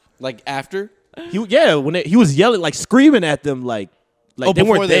 hours. Like after? He was yelling, like screaming at them, like they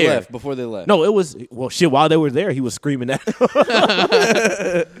before weren't they there. left. Before they left. No, it was while they were there, he was screaming at them.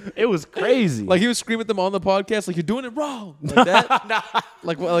 It was crazy. Like he was screaming at them on the podcast, like you're doing it wrong, like that.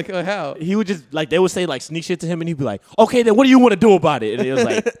 Like how? he would just like they would say like sneak shit to him, and he'd be like, "Okay, then what do you want to do about it?" And it was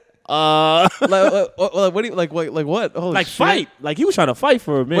like, What do you like what? Holy like shit. fight. Like he was trying to fight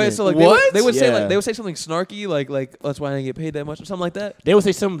for a minute. Wait, so like What? they would say Yeah. they would say something snarky, like that's why I didn't get paid that much or something like that. They would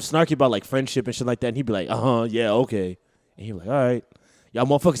say something snarky about like friendship and shit like that, and he'd be like, yeah, okay. And he'd be like, all right. Y'all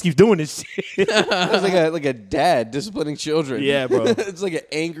motherfuckers keep doing this shit. It's like a dad disciplining children. Yeah, bro. It's like an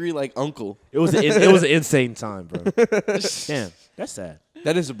angry like uncle. It was an insane time, bro. Damn, that's sad.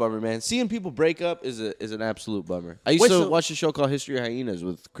 That is a bummer, man. Seeing people break up is an absolute bummer. I used Wait, to so- watch a show called History of Hyenas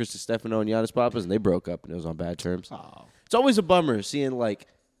with Krista Stefano and Giannis Papas, and they broke up, and it was on bad terms. Oh. It's always a bummer seeing like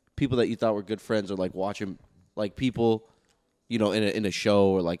people that you thought were good friends, or like watching like people, you know, in a show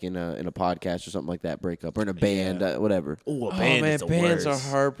or like in a podcast or something like that break up, or in a band, whatever. Ooh, a Oh band man, is the bands worst. are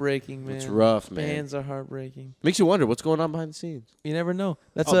heartbreaking, man. It's rough, man. Bands are heartbreaking. Makes you wonder what's going on behind the scenes. You never know.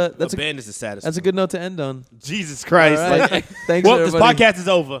 That's A a band is the saddest. that's a good note to end on. Jesus Christ. All right. Like, Thanks, well, this everybody. podcast is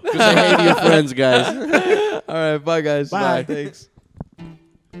over. Because I hate your friends, guys. All right, bye guys. Bye. Thanks.